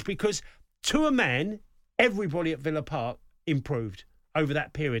strange because, to a man, everybody at Villa Park improved over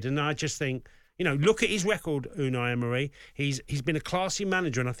that period. And I just think, look at his record, Unai Emery. He's been a classy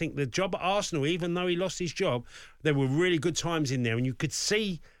manager, and I think the job at Arsenal, even though he lost his job, there were really good times in there, and you could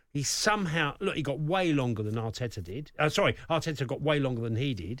see he somehow... Look, he got way longer than Arteta did. Arteta got way longer than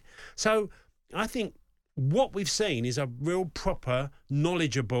he did. So I think what we've seen is a real proper,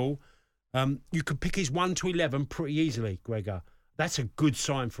 knowledgeable... you could pick his 1 to 11 pretty easily, Gregor. That's a good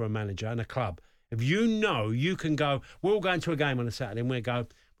sign for a manager and a club. If you can go... We're all going to a game on a Saturday and we'll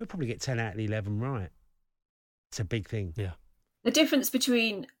probably get 10 out of 11 right. It's a big thing. Yeah. The difference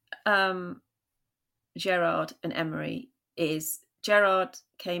between Gerrard and Emery is Gerrard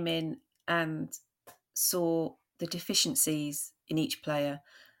came in and saw the deficiencies in each player,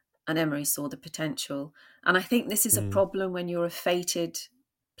 and Emery saw the potential. And I think this is a problem when you're a fated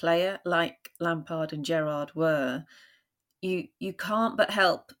player like Lampard and Gerrard were. You can't but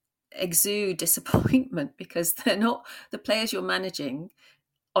help exude disappointment because they're not, the players you're managing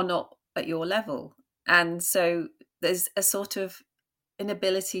are not at your level. And so there's a sort of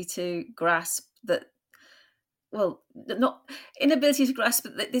inability to grasp that, well, not inability to grasp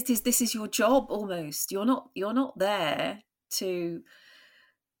that this is your job almost. You're not there to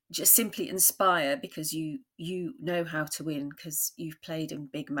just simply inspire because you know how to win, because you've played in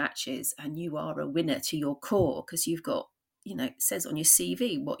big matches and you are a winner to your core, because you've got, it says on your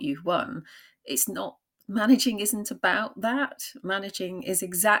CV what you've won. It's not, managing isn't about that. Managing is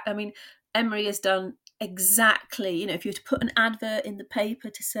Emery has done exactly, if you were to put an advert in the paper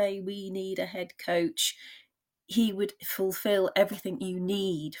to say we need a head coach, he would fulfill everything you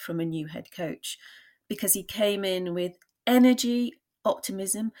need from a new head coach, because he came in with energy,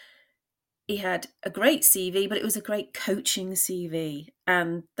 optimism. He had a great CV, but it was a great coaching CV,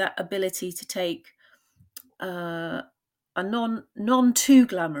 and that ability to take a non too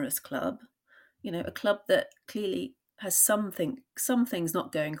glamorous club, a club that clearly has some things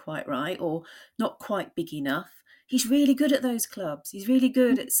not going quite right or not quite big enough. He's really good at those clubs. He's really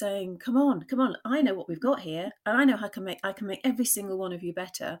good at saying, come on, I know what we've got here, and I know how I can make every single one of you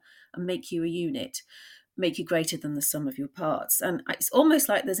better and make you a unit, make you greater than the sum of your parts. And it's almost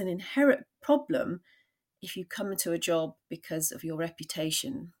like there's an inherent problem if you come into a job because of your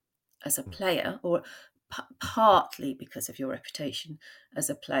reputation as a player, or partly because of your reputation as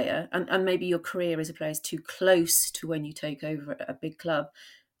a player, and maybe your career as a player is too close to when you take over a big club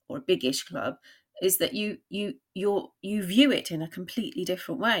or a big-ish club, is that you view it in a completely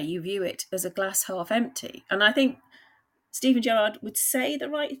different way. You view it as a glass half empty. And I think Steven Gerrard would say the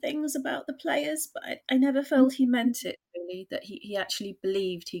right things about the players, but I never felt he meant it, really, that he actually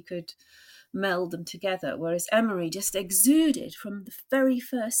believed he could meld them together, whereas Emery just exuded from the very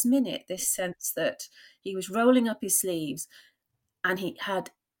first minute this sense that he was rolling up his sleeves and he had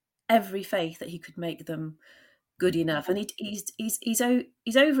every faith that he could make them good enough. And he's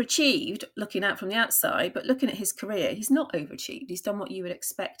overachieved looking out from the outside, but looking at his career, he's not overachieved. He's done what you would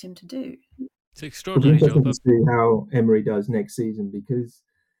expect him to do. It's an extraordinary job. To see how Emery does next season, because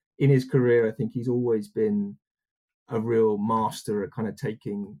in his career, I think he's always been a real master at kind of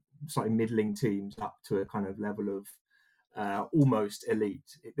taking slightly middling teams up to a kind of level of almost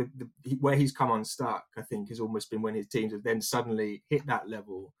elite. Where he's come unstuck, I think, has almost been when his teams have then suddenly hit that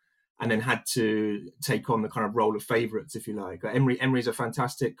level and then had to take on the kind of role of favourites, if you like. Emery's a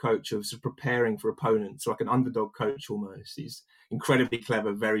fantastic coach of sort of preparing for opponents, like an underdog coach almost. He's incredibly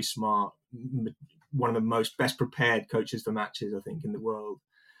clever, very smart, one of the most best prepared coaches for matches, I think, in the world.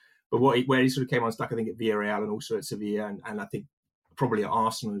 But where he sort of came unstuck, I think, at Villarreal and also at Sevilla, and I think probably at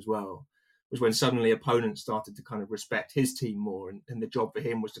Arsenal as well, was when suddenly opponents started to kind of respect his team more, and the job for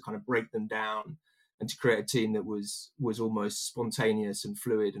him was to kind of break them down and to create a team that was almost spontaneous and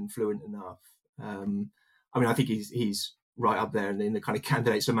fluid and fluent enough. I think he's right up there in the kind of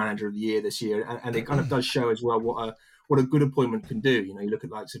candidates for manager of the year this year, and it kind of does show as well what a good appointment can do. You look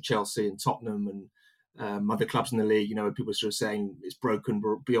at likes of Chelsea and Tottenham and other clubs in the league, where people are sort of saying it's broken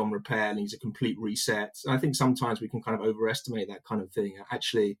beyond repair and needs a complete reset. And I think sometimes we can kind of overestimate that kind of thing.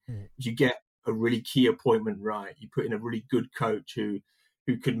 Actually, if you get a really key appointment right, you put in a really good coach who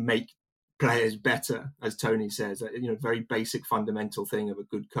can make players better, as Tony says. Very basic fundamental thing of a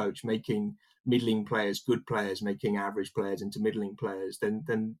good coach, making middling players good players, making average players into middling players.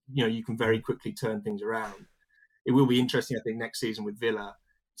 Then you can very quickly turn things around. It will be interesting, I think, next season with Villa.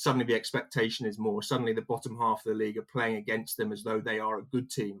 Suddenly the expectation is more. Suddenly the bottom half of the league are playing against them as though they are a good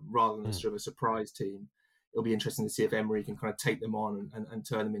team rather than sort of a surprise team. It'll be interesting to see if Emery can kind of take them on and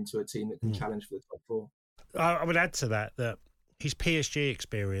turn them into a team that can challenge for the top four. I would add to that his PSG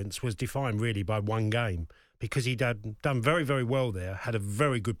experience was defined really by one game, because he'd done very, very well there, had a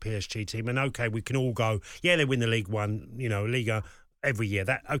very good PSG team. And, OK, we can all go, yeah, they win the League One, Liga every year.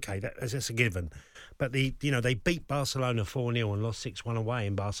 That's a given. But they beat Barcelona 4-0 and lost 6-1 away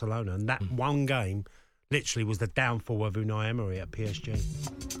in Barcelona. And that one game literally was the downfall of Unai Emery at PSG.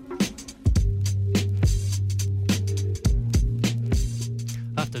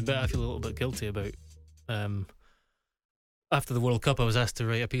 I have to admit, I feel a little bit guilty about... after the World Cup, I was asked to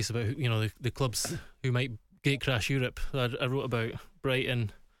write a piece about the clubs who might gatecrash Europe. I wrote about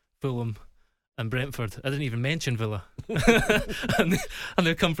Brighton, Fulham and Brentford. I didn't even mention Villa. and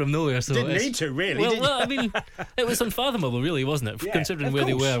they come from nowhere. So didn't need to, really. Well, I mean, it was unfathomable, really, wasn't it? Yeah, considering where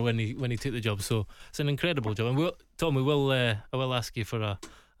they were when he took the job. So it's an incredible job. And Tom, I will ask you for a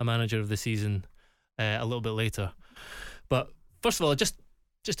manager of the season a little bit later. But first of all, just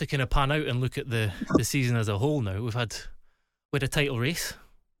to kind of pan out and look at the season as a whole now, we had a title race.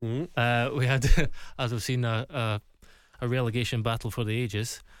 We had, as we've seen, a relegation battle for the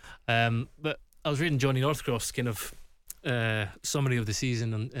ages. But I was reading Johnny Northcroft's kind of summary of the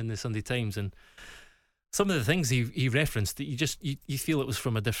season in the Sunday Times, and some of the things he referenced that you feel it was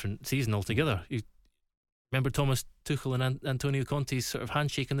from a different season altogether. You remember Thomas Tuchel and Antonio Conte's sort of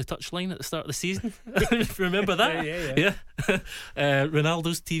handshake on the touchline at the start of the season? Remember that? Yeah.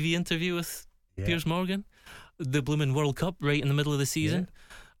 Ronaldo's TV interview with Piers Morgan. The blooming World Cup right in the middle of the season.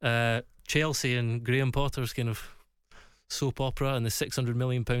 Chelsea and Graham Potter's kind of soap opera and the £600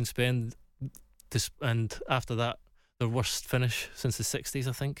 million spend, and after that their worst finish since the 60s,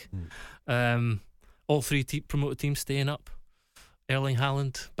 I think. All three promoted teams staying up. Erling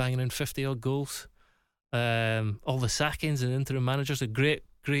Haaland banging in 50 odd goals. All the sackings and interim managers. A great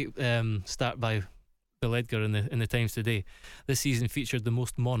start by Bill Edgar in the Times today. This season featured the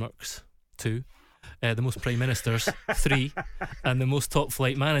most monarchs, 2, the most prime ministers, 3, and the most top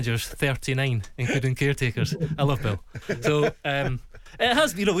flight managers, 39, including caretakers. I love Bill. So it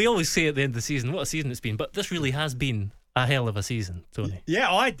has, we always say at the end of the season, what a season it's been, but this really has been a hell of a season, Tony.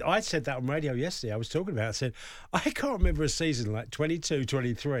 Yeah, I said that on radio yesterday. I was talking about it. I said, I can't remember a season like 22,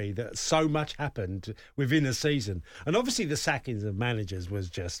 23 that so much happened within a season. And obviously the sackings of managers was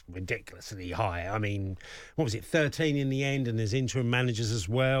just ridiculously high. I mean, what was it, 13 in the end, and there's interim managers as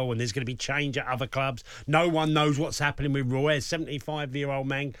well, and there's going to be change at other clubs. No one knows what's happening with Roy. A 75-year-old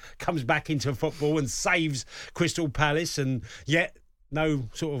man comes back into football and saves Crystal Palace, and yet no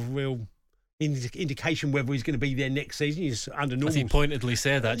sort of real indication whether he's going to be there next season. He's under normal. As he pointedly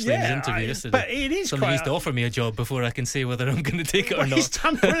said, actually, in his interview yesterday. But it is somebody needs to offer me a job before I can say whether I'm going to take it or not. He's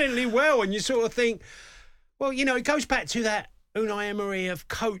done brilliantly well, and you sort of think, well, it goes back to that Unai Emery of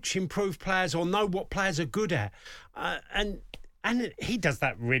coach, improve players, or know what players are good at, and he does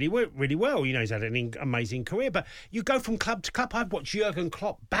that really well. He's had an amazing career. But you go from club to club. I've watched Jurgen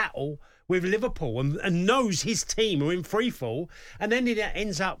Klopp battle with Liverpool and knows his team are in freefall, and then it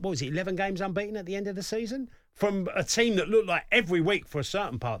ends up, 11 games unbeaten at the end of the season? From a team that looked like every week for a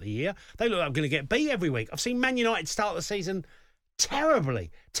certain part of the year, they look like going to get beat every week. I've seen Man United start the season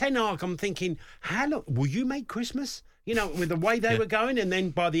terribly. Ten Hag, I'm thinking, how long will you make Christmas? With the way they were going, and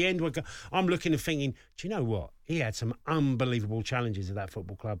then by the end, I'm looking and thinking, do you know what? He had some unbelievable challenges at that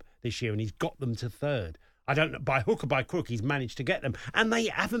football club this year, and he's got them to third. I don't know, by hook or by crook, he's managed to get them. And they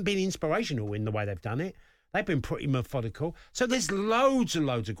haven't been inspirational in the way they've done it. They've been pretty methodical. So there's loads and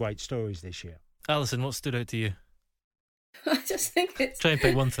loads of great stories this year. Alison, what stood out to you? I just think it's... Try and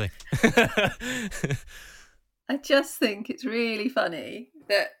pick one thing. I just think it's really funny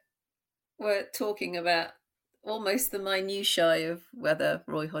that we're talking about almost the minutiae of whether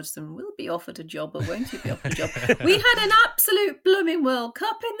Roy Hodgson will be offered a job or won't he be offered a job. We had an absolute blooming World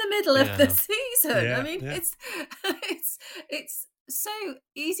Cup in the middle of the season. Yeah, I mean, it's so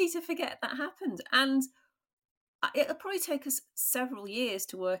easy to forget that happened. And it'll probably take us several years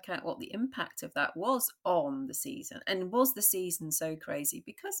to work out what the impact of that was on the season. And was the season so crazy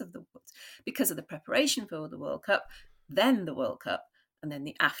because of the preparation for the World Cup, then the World Cup, and then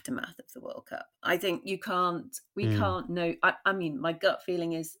the aftermath of the World Cup? I think we can't know. I mean, my gut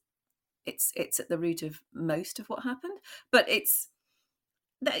feeling is it's at the root of most of what happened, but it's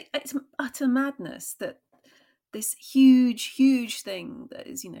utter madness that this huge thing that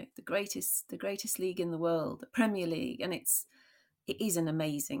is, the greatest league in the world, the Premier League, and it is an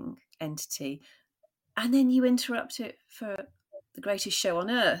amazing entity. And then you interrupt it for the greatest show on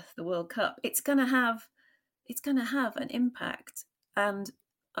earth, the World Cup. It's going to have an impact. And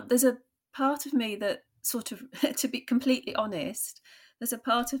there's a part of me that sort of, to be completely honest, there's a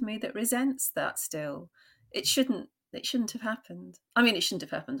part of me that resents that still. It shouldn't have happened. I mean, it shouldn't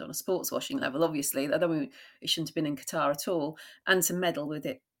have happened on a sports washing level, obviously. It shouldn't have been in Qatar at all. And to meddle with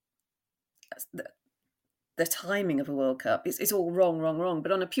it, the timing of a World Cup, it's all wrong.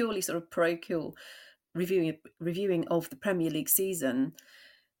 But on a purely sort of parochial reviewing of the Premier League season,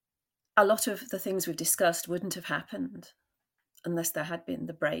 a lot of the things we've discussed wouldn't have happened unless there had been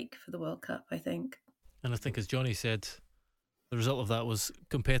the break for the World Cup, I think. And I think, as Johnny said, the result of that was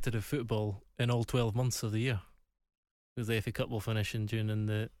competitive football in all 12 months of the year. Because the FA Cup will finish in June and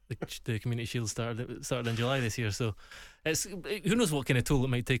the Community Shield started in July this year. So who knows what kind of toll it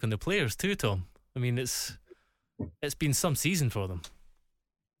might take on the players too, Tom. I mean, it's been some season for them.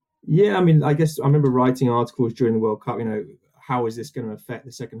 Yeah, I mean, I guess I remember writing articles during the World Cup, how is this going to affect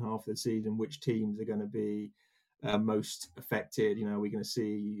the second half of the season? Which teams are going to be most affected? Are we going to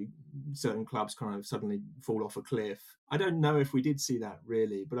see certain clubs kind of suddenly fall off a cliff? I don't know if we did see that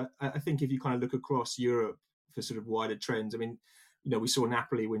really, but I think if you kind of look across Europe for sort of wider trends, I mean, we saw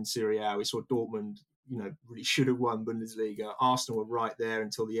Napoli win Serie A, we saw Dortmund, really should have won Bundesliga. Arsenal were right there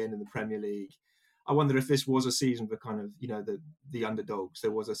until the end of the Premier League. I wonder if this was a season for kind of, the underdogs.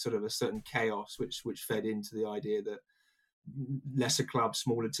 There was a sort of a certain chaos which fed into the idea that lesser clubs,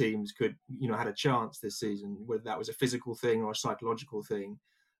 smaller teams could, had a chance this season. Whether that was a physical thing or a psychological thing,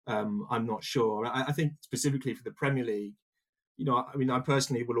 I'm not sure. I think specifically for the Premier League, I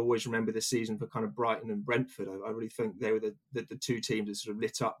personally will always remember this season for kind of Brighton and Brentford. I really think they were the two teams that sort of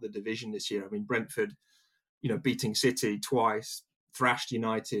lit up the division this year. I mean, Brentford, beating City twice, thrashed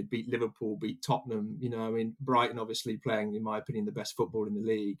United, beat Liverpool, beat Tottenham. Brighton obviously playing, in my opinion, the best football in the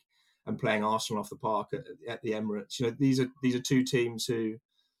league, and playing Arsenal off the park at the Emirates. These are two teams who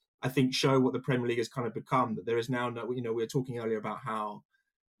I think show what the Premier League has kind of become. That there is now no, we were talking earlier about how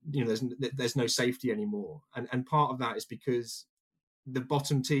there's no safety anymore, and part of that is because the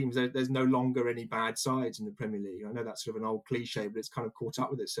bottom teams, there's no longer any bad sides in the Premier League. I know that's sort of an old cliche, but it's kind of caught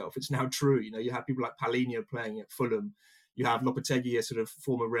up with itself. It's now true. You have people like Palhinha playing at Fulham. You have Lopetegui, a sort of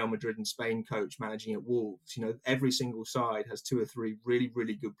former Real Madrid and Spain coach, managing at Wolves. Every single side has two or three really,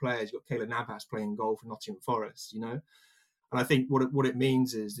 really good players. You've got Keylor Navas playing goal for Nottingham Forest, And I think what it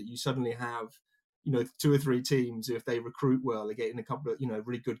means is that you suddenly have, two or three teams who, if they recruit well, they get in a couple of,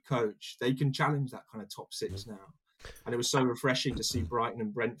 really good coach, they can challenge that kind of top six now. And it was so refreshing to see Brighton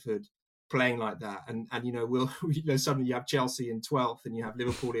and Brentford playing like that. And suddenly you have Chelsea in 12th and you have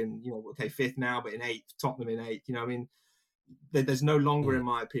Liverpool in, 5th now, but in 8th, Tottenham in 8th. There's no longer, in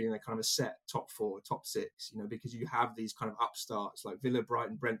my opinion, a kind of a set top 4, top 6, because you have these kind of upstarts like Villa,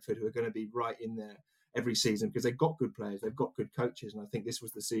 Brighton, Brentford, who are going to be right in there every season because they've got good players, they've got good coaches. And I think this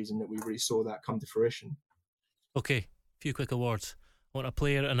was the season that we really saw that come to fruition. Okay, a few quick awards. I want a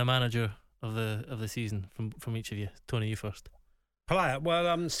player and a manager of the season from each of you. Tony, you first. Player? Well,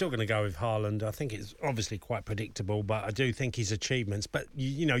 I'm still going to go with Haaland. I think it's obviously quite predictable, but I do think his achievements. But,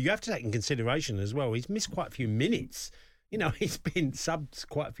 you have to take in consideration as well, he's missed quite a few minutes. He's been subbed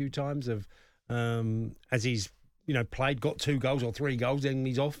quite a few times as he's, played, got 2 goals or 3 goals, then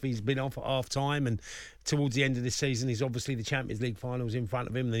he's off. He's been off at half time, and towards the end of this season, he's obviously the Champions League finals in front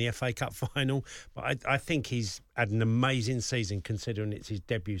of him, the FA Cup final. But I think he's had an amazing season considering it's his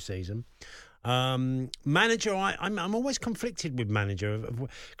debut season. Manager, I'm always conflicted with manager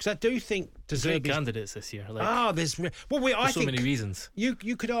because I do think there's great candidates this year. I think so many reasons. You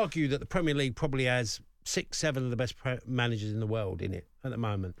could argue that the Premier League probably has 6-7 of the best managers in the world in it at the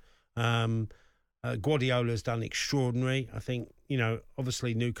moment. Guardiola's done extraordinary. I think,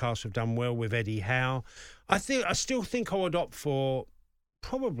 obviously Newcastle have done well with Eddie Howe. I still think I would opt for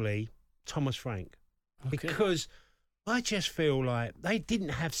probably Thomas Frank because I just feel like they didn't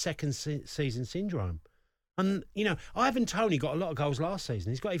have second season syndrome. And, Ivan Toney got a lot of goals last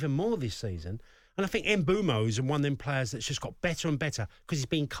season. He's got even more this season. And I think Mbeumo is one of them players that's just got better and better because he's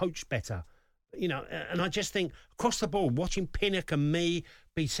been coached better. And I just think across the board, watching Pinnock and me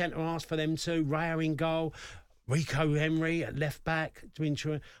be centre-halves for them too, Raya in goal, Rico Henry at left-back,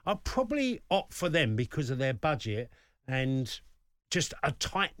 I'll probably opt for them because of their budget and just a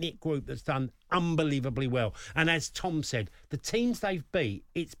tight-knit group that's done unbelievably well. And as Tom said, the teams they've beat,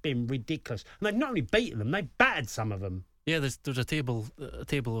 it's been ridiculous. And they've not only beaten them, they've battered some of them. Yeah, there's a table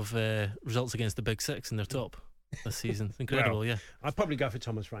of results against the Big Six in their top this season. Incredible, yeah. I'd probably go for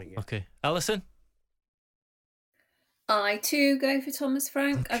Thomas Frank, yeah. Okay. Alison? I too go for Thomas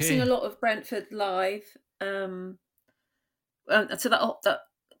Frank. Okay. I've seen a lot of Brentford live, so that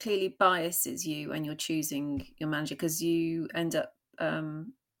clearly biases you when you're choosing your manager, because you end up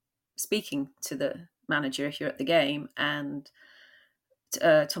speaking to the manager if you're at the game, and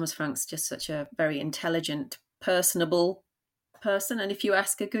Thomas Frank's just such a very intelligent, personable person, and if you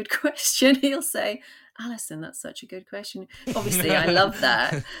ask a good question, he'll say, Alison, that's such a good question. Obviously I love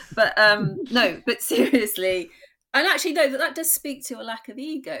that, but no, but seriously, and actually no, that does speak to a lack of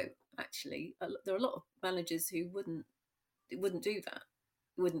ego. Actually, there are a lot of managers who wouldn't do that,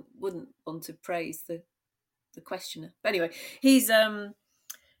 wouldn't want to praise the questioner. But anyway, he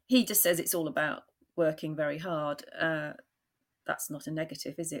just says it's all about working very hard. That's not a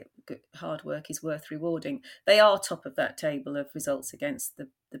negative, is it? Good, hard work is worth rewarding. They are top of that table of results against the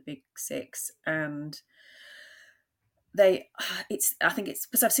big six, and I think it's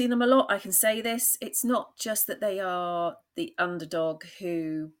because I've seen them a lot. I can say this. It's not just that they are the underdog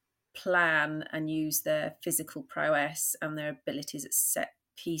who plan and use their physical prowess and their abilities at set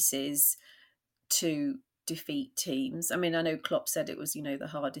pieces to defeat teams. I mean, I know Klopp said it was, the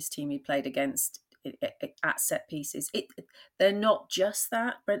hardest team he played against at set pieces. They're not just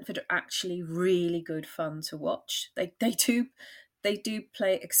that. Brentford are actually really good fun to watch. They do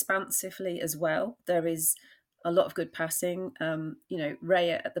play expansively as well. There is a lot of good passing.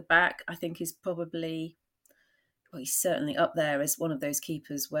 Raya at the back, I think, is probably, well, he's certainly up there as one of those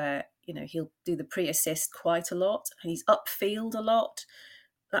keepers where he'll do the pre-assist quite a lot, and he's upfield a lot.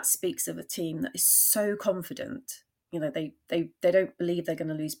 That speaks of a team that is so confident. They don't believe they're going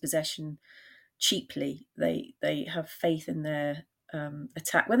to lose possession cheaply. They have faith in their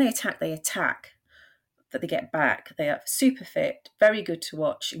attack. When they attack, that they get back. They are super fit, very good to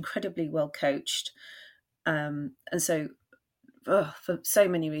watch, incredibly well coached, and so for so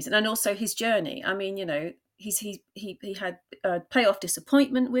many reasons. And also his journey. I mean, he had playoff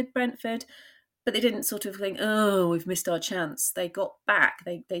disappointment with Brentford, but they didn't sort of think, oh, we've missed our chance. They got back.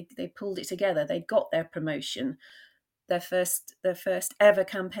 They pulled it together. They got their promotion. Their first ever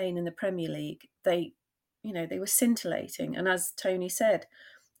campaign in the Premier League. They were scintillating. And as Tony said,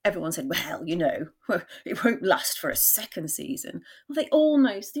 everyone said, well, it won't last for a second season. Well, they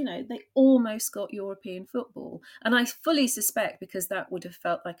almost got European football. And I fully suspect, because that would have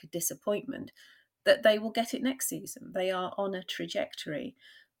felt like a disappointment, that they will get it next season. They are on a trajectory.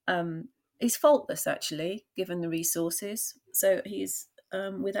 He's faultless, actually, given the resources. So he's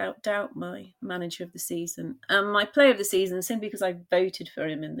without doubt my manager of the season. My player of the season, simply because I voted for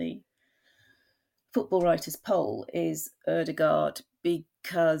him in the Football Writers poll, is Ødegaard,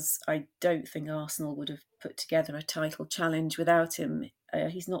 because I don't think Arsenal would have put together a title challenge without him.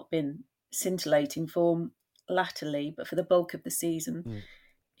 He's not been scintillating form latterly, but for the bulk of the season,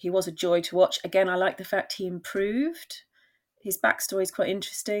 he was a joy to watch. Again, I like the fact he improved. His backstory is quite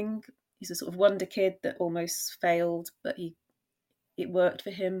interesting. He's a sort of wonder kid that almost failed, but it worked for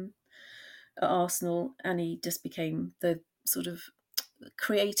him at Arsenal, and he just became the sort of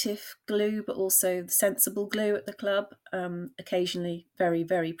creative glue, but also the sensible glue at the club. Occasionally very,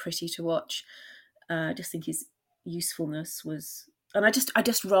 very pretty to watch. I just think his usefulness was, and I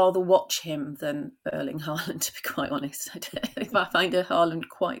just rather watch him than Erling Haaland, to be quite honest. I find Haaland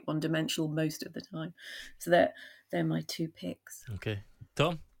quite one-dimensional most of the time. So they're my two picks. Okay,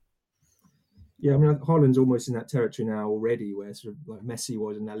 Tom. Yeah, I mean, Haaland's almost in that territory now already, where sort of like Messi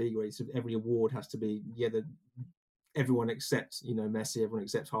was in La Liga, where sort of every award has to be, everyone accepts, Messi, everyone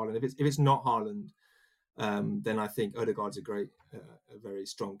accepts Haaland. If it's not Haaland, then I think Ødegaard's a very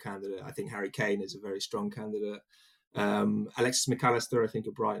strong candidate. I think Harry Kane is a very strong candidate. Alexis McAllister, I think,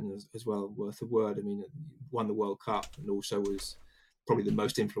 at Brighton as well, worth a word. I mean, won the World Cup and also was probably the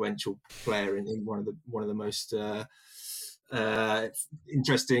most influential player in one of the most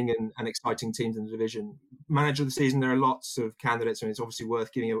interesting and exciting teams in the division. Manager of the season, there are lots of candidates, and it's obviously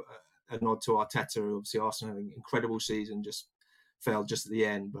worth giving a nod to Arteta. Obviously, Arsenal having an incredible season, just failed just at the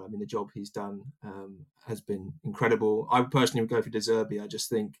end. But I mean, the job he's done has been incredible. I personally would go for De Zerbi. I just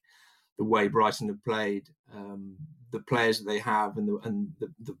think the way Brighton have played, the players that they have, and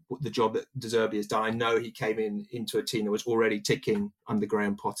the job that De Zerbi has done. I know he came into a team that was already ticking under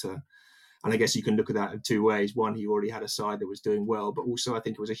Graham Potter. And I guess you can look at that in two ways. One, he already had a side that was doing well, but also I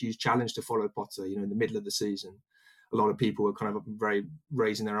think it was a huge challenge to follow Potter, in the middle of the season. A lot of people were kind of very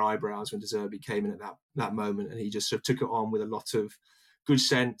raising their eyebrows when De Zerbi came in at that moment, and he just sort of took it on with a lot of good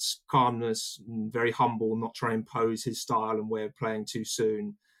sense, calmness, and very humble, not trying to impose his style and way of playing too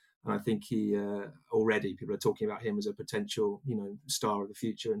soon. And I think he already, people are talking about him as a potential, star of the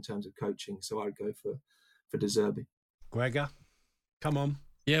future in terms of coaching. So I'd go for De Zerbi. Gregor, come on.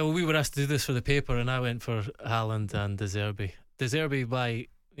 Yeah, well, we were asked to do this for the paper, and I went for Haaland and De Zerbi. De Zerbi by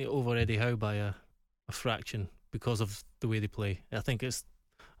over Eddie Howe by a fraction because of the way they play. I think it's,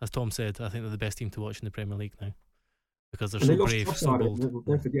 as Tom said, I think they're the best team to watch in the Premier League now because they're so brave, so bold.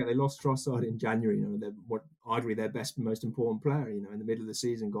 Don't forget, they lost Trossard in January. They're arguably their best, most important player. In the middle of the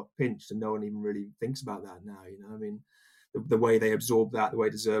season, got pinched, and no one even really thinks about that now. I mean, the way they absorbed that, the way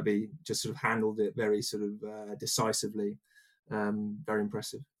De Zerbi just sort of handled it very sort of decisively, very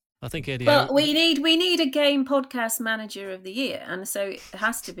impressive. I think Eddie. Well, we need a game podcast manager of the year, and so it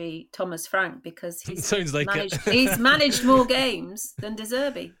has to be Thomas Frank because he's sounds like he's managed more games than De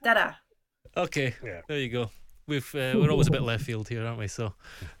Zerbi. Da-da. Okay, there you go. We're always a bit left field here, aren't we? So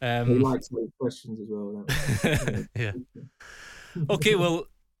he likes those questions as well. Yeah. Okay, well,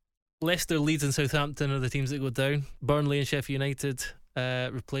 Leicester, Leeds, and Southampton are the teams that go down. Burnley and Sheffield United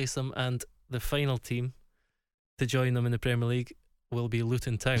replace them, and the final team to join them in the Premier League will be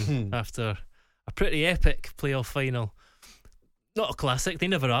Luton Town after a pretty epic playoff final. Not a classic, they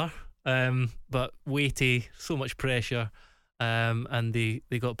never are, but weighty, so much pressure, and they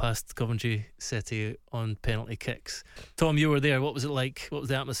got past Coventry City on penalty kicks. Tom, you were there. What was it like? What was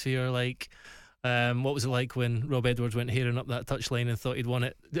the atmosphere like? What was it like when Rob Edwards went heading up that touchline and thought he'd won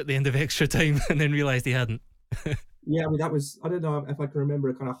it at the end of extra time and then realised he hadn't? Yeah, I mean, that was, I don't know if I can remember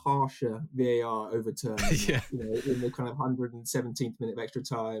a kind of harsher VAR overturn. Yeah. In the kind of 117th minute of extra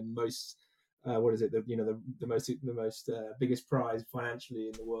time, most, the most biggest prize financially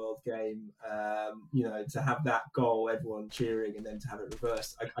in the world game, to have that goal, everyone cheering, and then to have it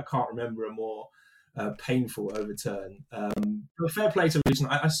reversed. I can't remember a more painful overturn. But fair play to Luton.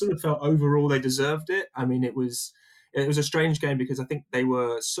 I sort of felt overall they deserved it. I mean, it was a strange game because I think they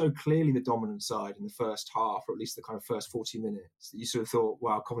were so clearly the dominant side in the first half, or at least the kind of first 40 minutes, that you sort of thought,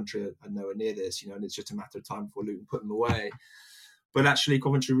 wow, Coventry are nowhere near this, and it's just a matter of time before Luton put them away. But actually,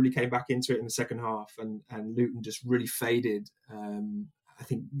 Coventry really came back into it in the second half, and Luton just really faded. I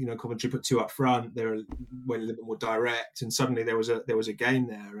think Coventry put two up front. They went a little bit more direct, and suddenly there was a game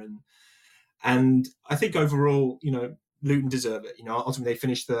there. And I think overall, Luton deserve it. Ultimately they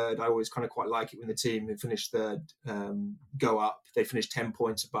finished third. I always kind of quite like it when the team who finished third go up. They finished 10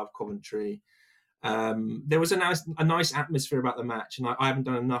 points above Coventry. There was a nice atmosphere about the match, and I haven't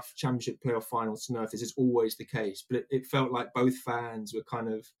done enough Championship playoff finals to know if this is always the case, but it felt like both fans were kind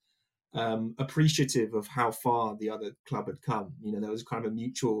of appreciative of how far the other club had come. There was kind of a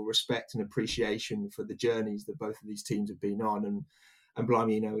mutual respect and appreciation for the journeys that both of these teams have been on, and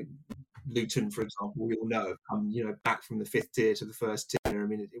blimey, Luton, for example, we all know have come, back from the fifth tier to the first tier. I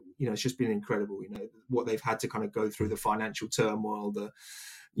mean, it's just been incredible. What they've had to kind of go through, the financial turmoil,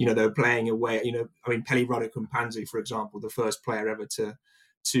 they're playing away. Pelly Ruddock and Panzi, for example, the first player ever to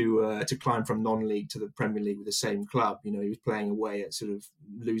climb from non-league to the Premier League with the same club. He was playing away at sort of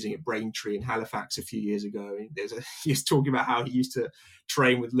losing at Braintree and Halifax a few years ago. He was talking about how he used to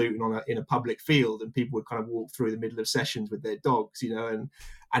train with Luton in a public field, and people would kind of walk through the middle of sessions with their dogs,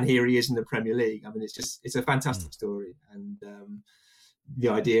 and here he is in the Premier League. I mean, it's a fantastic story. And the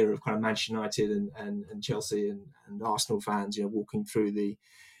idea of kind of Manchester United and Chelsea and Arsenal fans, walking through the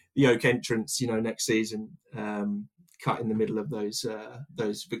Oak entrance, next season, cut in the middle of those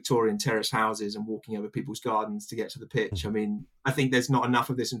Victorian terrace houses and walking over people's gardens to get to the pitch. I mean, I think there's not enough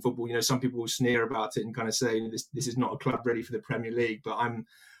of this in football. Some people will sneer about it and kind of say this is not a club ready for the Premier League, but I'm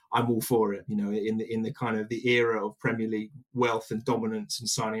all for it. In the kind of the era of Premier League wealth and dominance and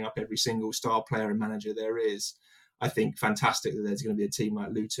signing up every single star player and manager there is, I think fantastic that there's going to be a team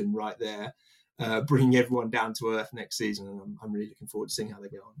like Luton right there, bringing everyone down to earth next season, and I'm really looking forward to seeing how they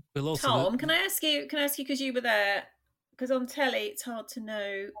go on. Tom, can I ask you because you were there? Because on telly, it's hard to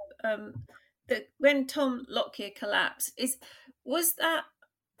know that when Tom Lockyer collapsed. Do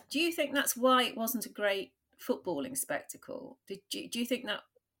you think that's why it wasn't a great footballing spectacle? Do you think that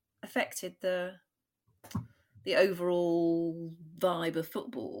affected the overall vibe of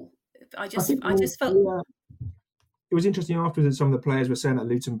football? I just felt. Yeah. It was interesting afterwards that some of the players were saying that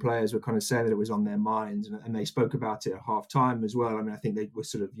Luton players were kind of saying that it was on their minds, and they spoke about it at half time as well. I mean, I think they were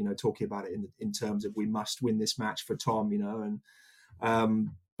sort of, talking about it in terms of we must win this match for Tom,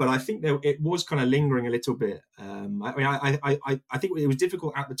 but I think it was kind of lingering a little bit. I think it was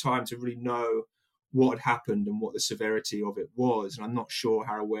difficult at the time to really know what had happened and what the severity of it was. And I'm not sure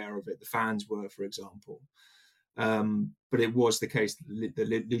how aware of it the fans were, for example. But it was the case that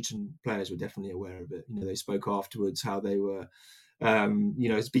the Luton players were definitely aware of it. They spoke afterwards how they were,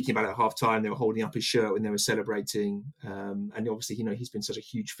 speaking about it at half time. They were holding up his shirt when they were celebrating. And obviously, he's been such a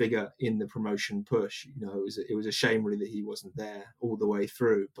huge figure in the promotion push. It was a shame really that he wasn't there all the way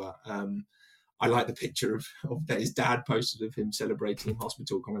through. But I like the picture of that his dad posted of him celebrating in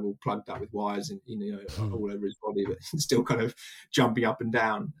hospital, kind of all plugged up with wires and all over his body, but still kind of jumping up and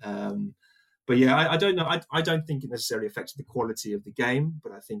down. But yeah, I don't know. I don't think it necessarily affected the quality of the game,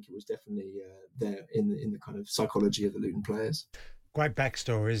 but I think it was definitely there in the kind of psychology of the Luton players. Great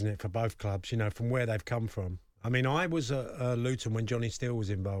backstory, isn't it, for both clubs? From where they've come from. I mean, I was at Luton when Johnny Steele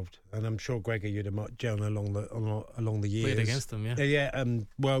was involved, and I'm sure Gregor you'd have John along the years. Played against him, yeah. Yeah.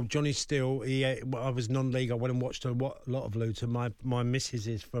 Well, Johnny Steele. I was non-league. I went and watched a lot of Luton. My missus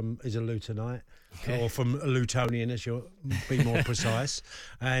is a Lutonite, or from a Lutonian, as you'll be more precise.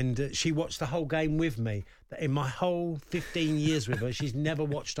 And she watched the whole game with me. In my whole 15 years with her, she's never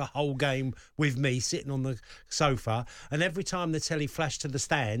watched a whole game with me sitting on the sofa. And every time the telly flashed to the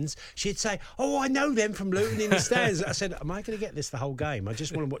stands, she'd say, "Oh, I know them from Luton in the stands." I said, "Am I going to get this the whole game? I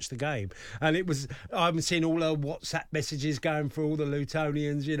just want to watch the game." And I'm seeing all her WhatsApp messages going through all the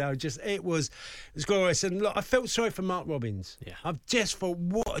Lutonians, it was glorious. And look, I felt sorry for Mark Robins. Yeah. I've just thought,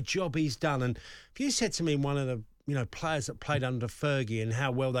 what a job he's done. And if you said to me one of the players that played under Fergie and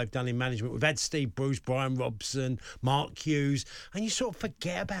how well they've done in management. We've had Steve Bruce, Brian Robson, Mark Hughes, and you sort of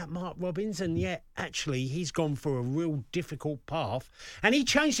forget about Mark Robins, and yet actually he's gone for a real difficult path, and he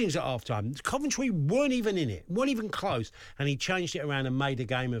changed things at half-time. Coventry weren't even in it, weren't even close, and he changed it around and made a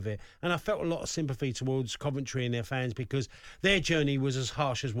game of it. And I felt a lot of sympathy towards Coventry and their fans because their journey was as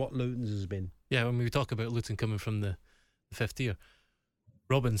harsh as what Luton's has been. Yeah, when we talk about Luton coming from the fifth tier,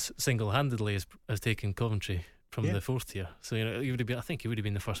 Robins single-handedly has taken Coventry from the fourth tier. So he would have been, I think he would have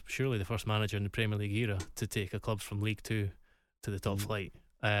been the first manager in the Premier League era to take a club from League Two to the top flight.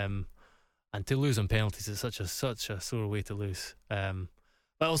 And to lose on penalties is such a sore way to lose. But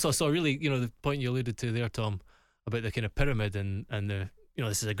also I saw really, the point you alluded to there, Tom, about the kind of pyramid and the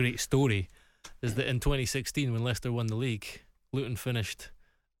this is a great story, is that in 2016 when Leicester won the league, Luton finished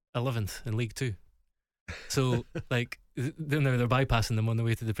 11th in League Two. So like they're bypassing them on the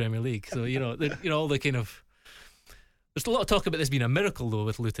way to the Premier League. So all the kind of. There's a lot of talk about this being a miracle, though,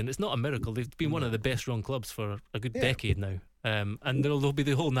 with Luton. It's not a miracle. They've been one of the best-run clubs for a good decade now. And there'll be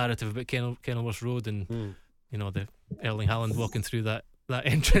the whole narrative about Kenilworth Road and, the Erling Haaland walking through that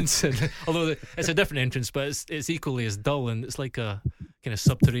entrance. And, although it's a different entrance, but it's equally as dull, and it's like a kind of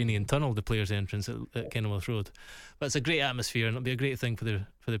subterranean tunnel, the players' entrance at Kenilworth Road. But it's a great atmosphere, and it'll be a great thing for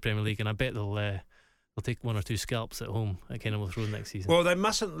the Premier League, and I bet they'll take one or two scalps at home at Kenilworth Road next season. Well, they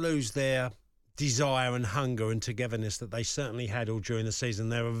mustn't lose their desire and hunger and togetherness that they certainly had all during the season.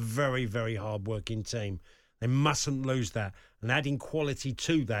 They're a very, very hard-working team. They mustn't lose that. And adding quality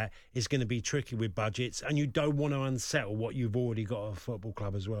to that is going to be tricky with budgets, and you don't want to unsettle what you've already got at a football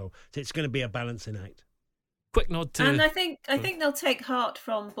club as well. So it's going to be a balancing act. Quick nod to... And I think they'll take heart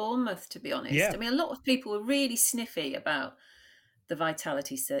from Bournemouth, to be honest. Yeah. I mean, a lot of people were really sniffy about the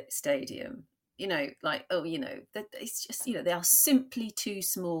Vitality Stadium. It's just, they are simply too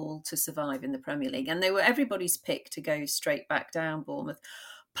small to survive in the Premier League. And they were everybody's pick to go straight back down, Bournemouth,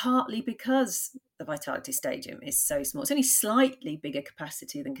 partly because the Vitality Stadium is so small. It's only slightly bigger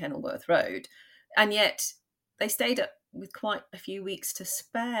capacity than Kenilworth Road. And yet they stayed up with quite a few weeks to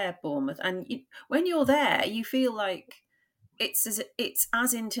spare, Bournemouth. And when you're there, you feel like it's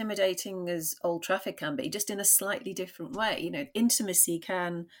as intimidating as Old Trafford can be, just in a slightly different way. Intimacy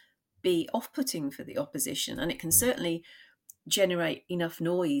can be off-putting for the opposition, and it can certainly generate enough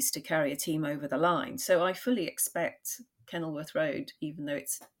noise to carry a team over the line. So I fully expect Kenilworth Road, even though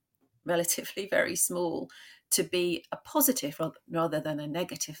it's relatively very small, to be a positive rather than a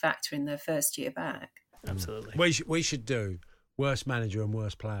negative factor in their first year back. Absolutely. We should do worst manager and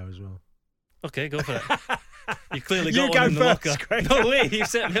worst player as well. Okay, go for it. You clearly got you one in the first, locker. Greg. No way, you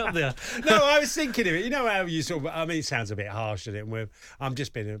set me up there. No, I was thinking of it. You know how you sort of, I mean, it sounds a bit harsh, doesn't it? I'm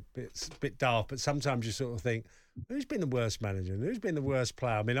just being a bit daft, but sometimes you sort of think, who's been the worst manager and who's been the worst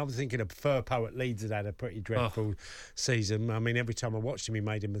player? I mean, I was thinking of Firpo at Leeds had a pretty dreadful season. I mean, every time I watched him, he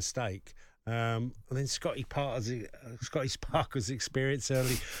made a mistake. And then Scotty Parker's experience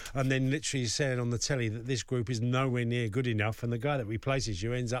early, and then literally saying on the telly that this group is nowhere near good enough, and the guy that replaces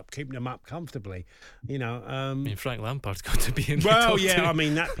you ends up keeping them up comfortably. I mean, Frank Lampard's got to be in. Well, yeah, I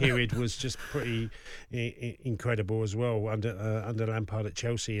mean that period was just pretty incredible as well under Lampard at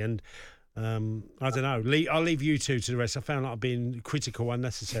Chelsea, and I don't know. I'll leave you two to the rest. I found like I've been critical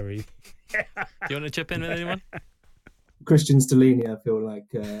unnecessary. Do you want to chip in with anyone? Christian Stellini, I feel like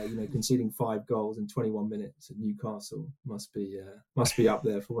conceding 5 goals in 21 minutes at Newcastle must be up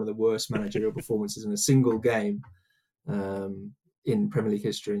there for one of the worst managerial performances in a single game in Premier League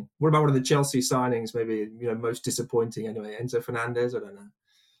history. What about one of the Chelsea signings? Maybe most disappointing anyway. Enzo Fernandez. I don't know.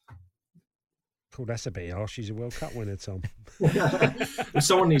 Cool, that's a bit harsh. She's a World Cup winner, Tom.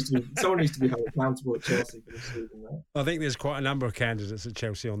 Someone needs to be held accountable at Chelsea for this season, right? I think there's quite a number of candidates at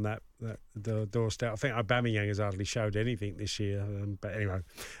Chelsea on the doorstep. I think Aubameyang has hardly showed anything this year. But anyway,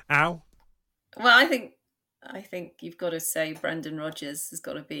 Al? Well, I think you've got to say Brendan Rodgers has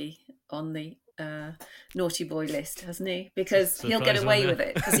got to be on the naughty boy list, hasn't he? Because he'll get away with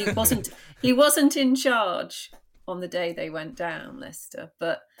it because he wasn't in charge on the day they went down, Leicester.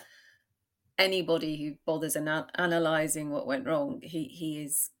 But anybody who bothers analysing what went wrong, he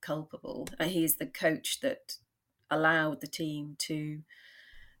is culpable. And he is the coach that allowed the team to...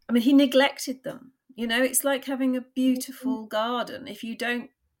 I mean, he neglected them. You know, it's like having a beautiful garden. If you don't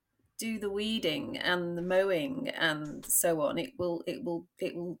do the weeding and the mowing and so on, it will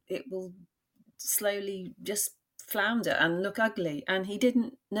slowly just flounder and look ugly. And he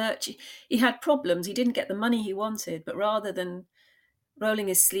didn't nurture... He had problems. He didn't get the money he wanted, but rather than rolling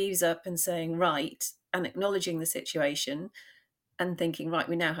his sleeves up and saying, right, and acknowledging the situation and thinking, right,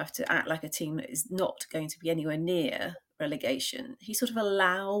 we now have to act like a team that is not going to be anywhere near relegation, he sort of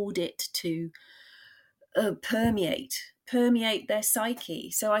allowed it to permeate their psyche.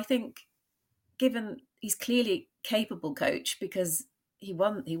 So I think, given he's clearly a capable coach because he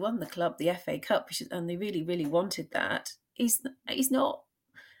won the club the FA Cup, and they really, really wanted that, he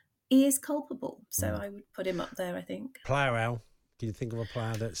is culpable. So I would put him up there, I think. Player, Al? Can you think of a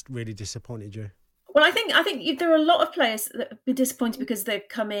player that's really disappointed you? Well, I think there are a lot of players that have been disappointed because they've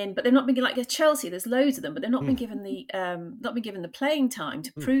come in, but they've not been like at Chelsea. There's loads of them, but they've not been given the playing time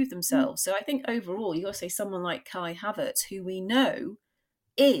to prove themselves. So I think overall, you got to say someone like Kai Havertz, who we know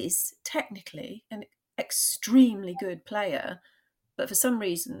is technically an extremely good player, but for some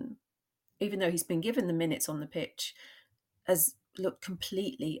reason, even though he's been given the minutes on the pitch, has looked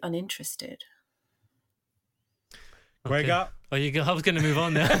completely uninterested. Gregor? Oh, I was going to move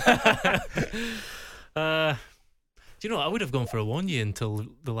on there. Do you know, I would have gone for Awoniyi until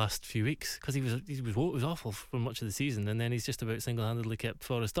the last few weeks because he was awful for much of the season, and then he's just about single-handedly kept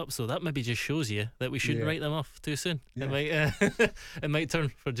Forest up. So that maybe just shows you that we shouldn't write them off too soon. Yeah. It might turn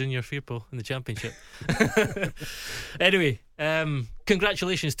for Junior Firpo in the Championship. Anyway,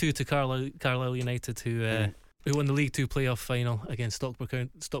 congratulations to Carlisle United who won the League Two playoff final against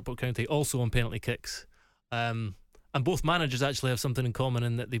Stockport County, also on penalty kicks. And both managers actually have something in common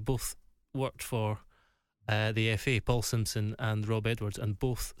in that they both worked for the FA, Paul Simpson and Rob Edwards, and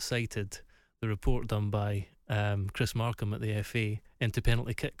both cited the report done by Chris Markham at the FA into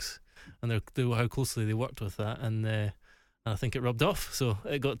penalty kicks, and how closely they worked with that, and I think it rubbed off. So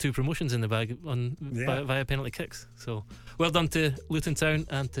it got 2 promotions in the bag via penalty kicks. So well done to Luton Town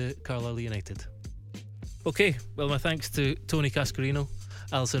and to Carlisle United. Okay, well, my thanks to Tony Cascarino,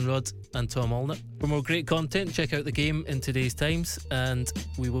 Alison Rudd and Tom Allnutt. For more great content, check out The Game in today's Times, and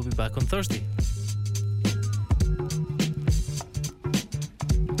we will be back on Thursday.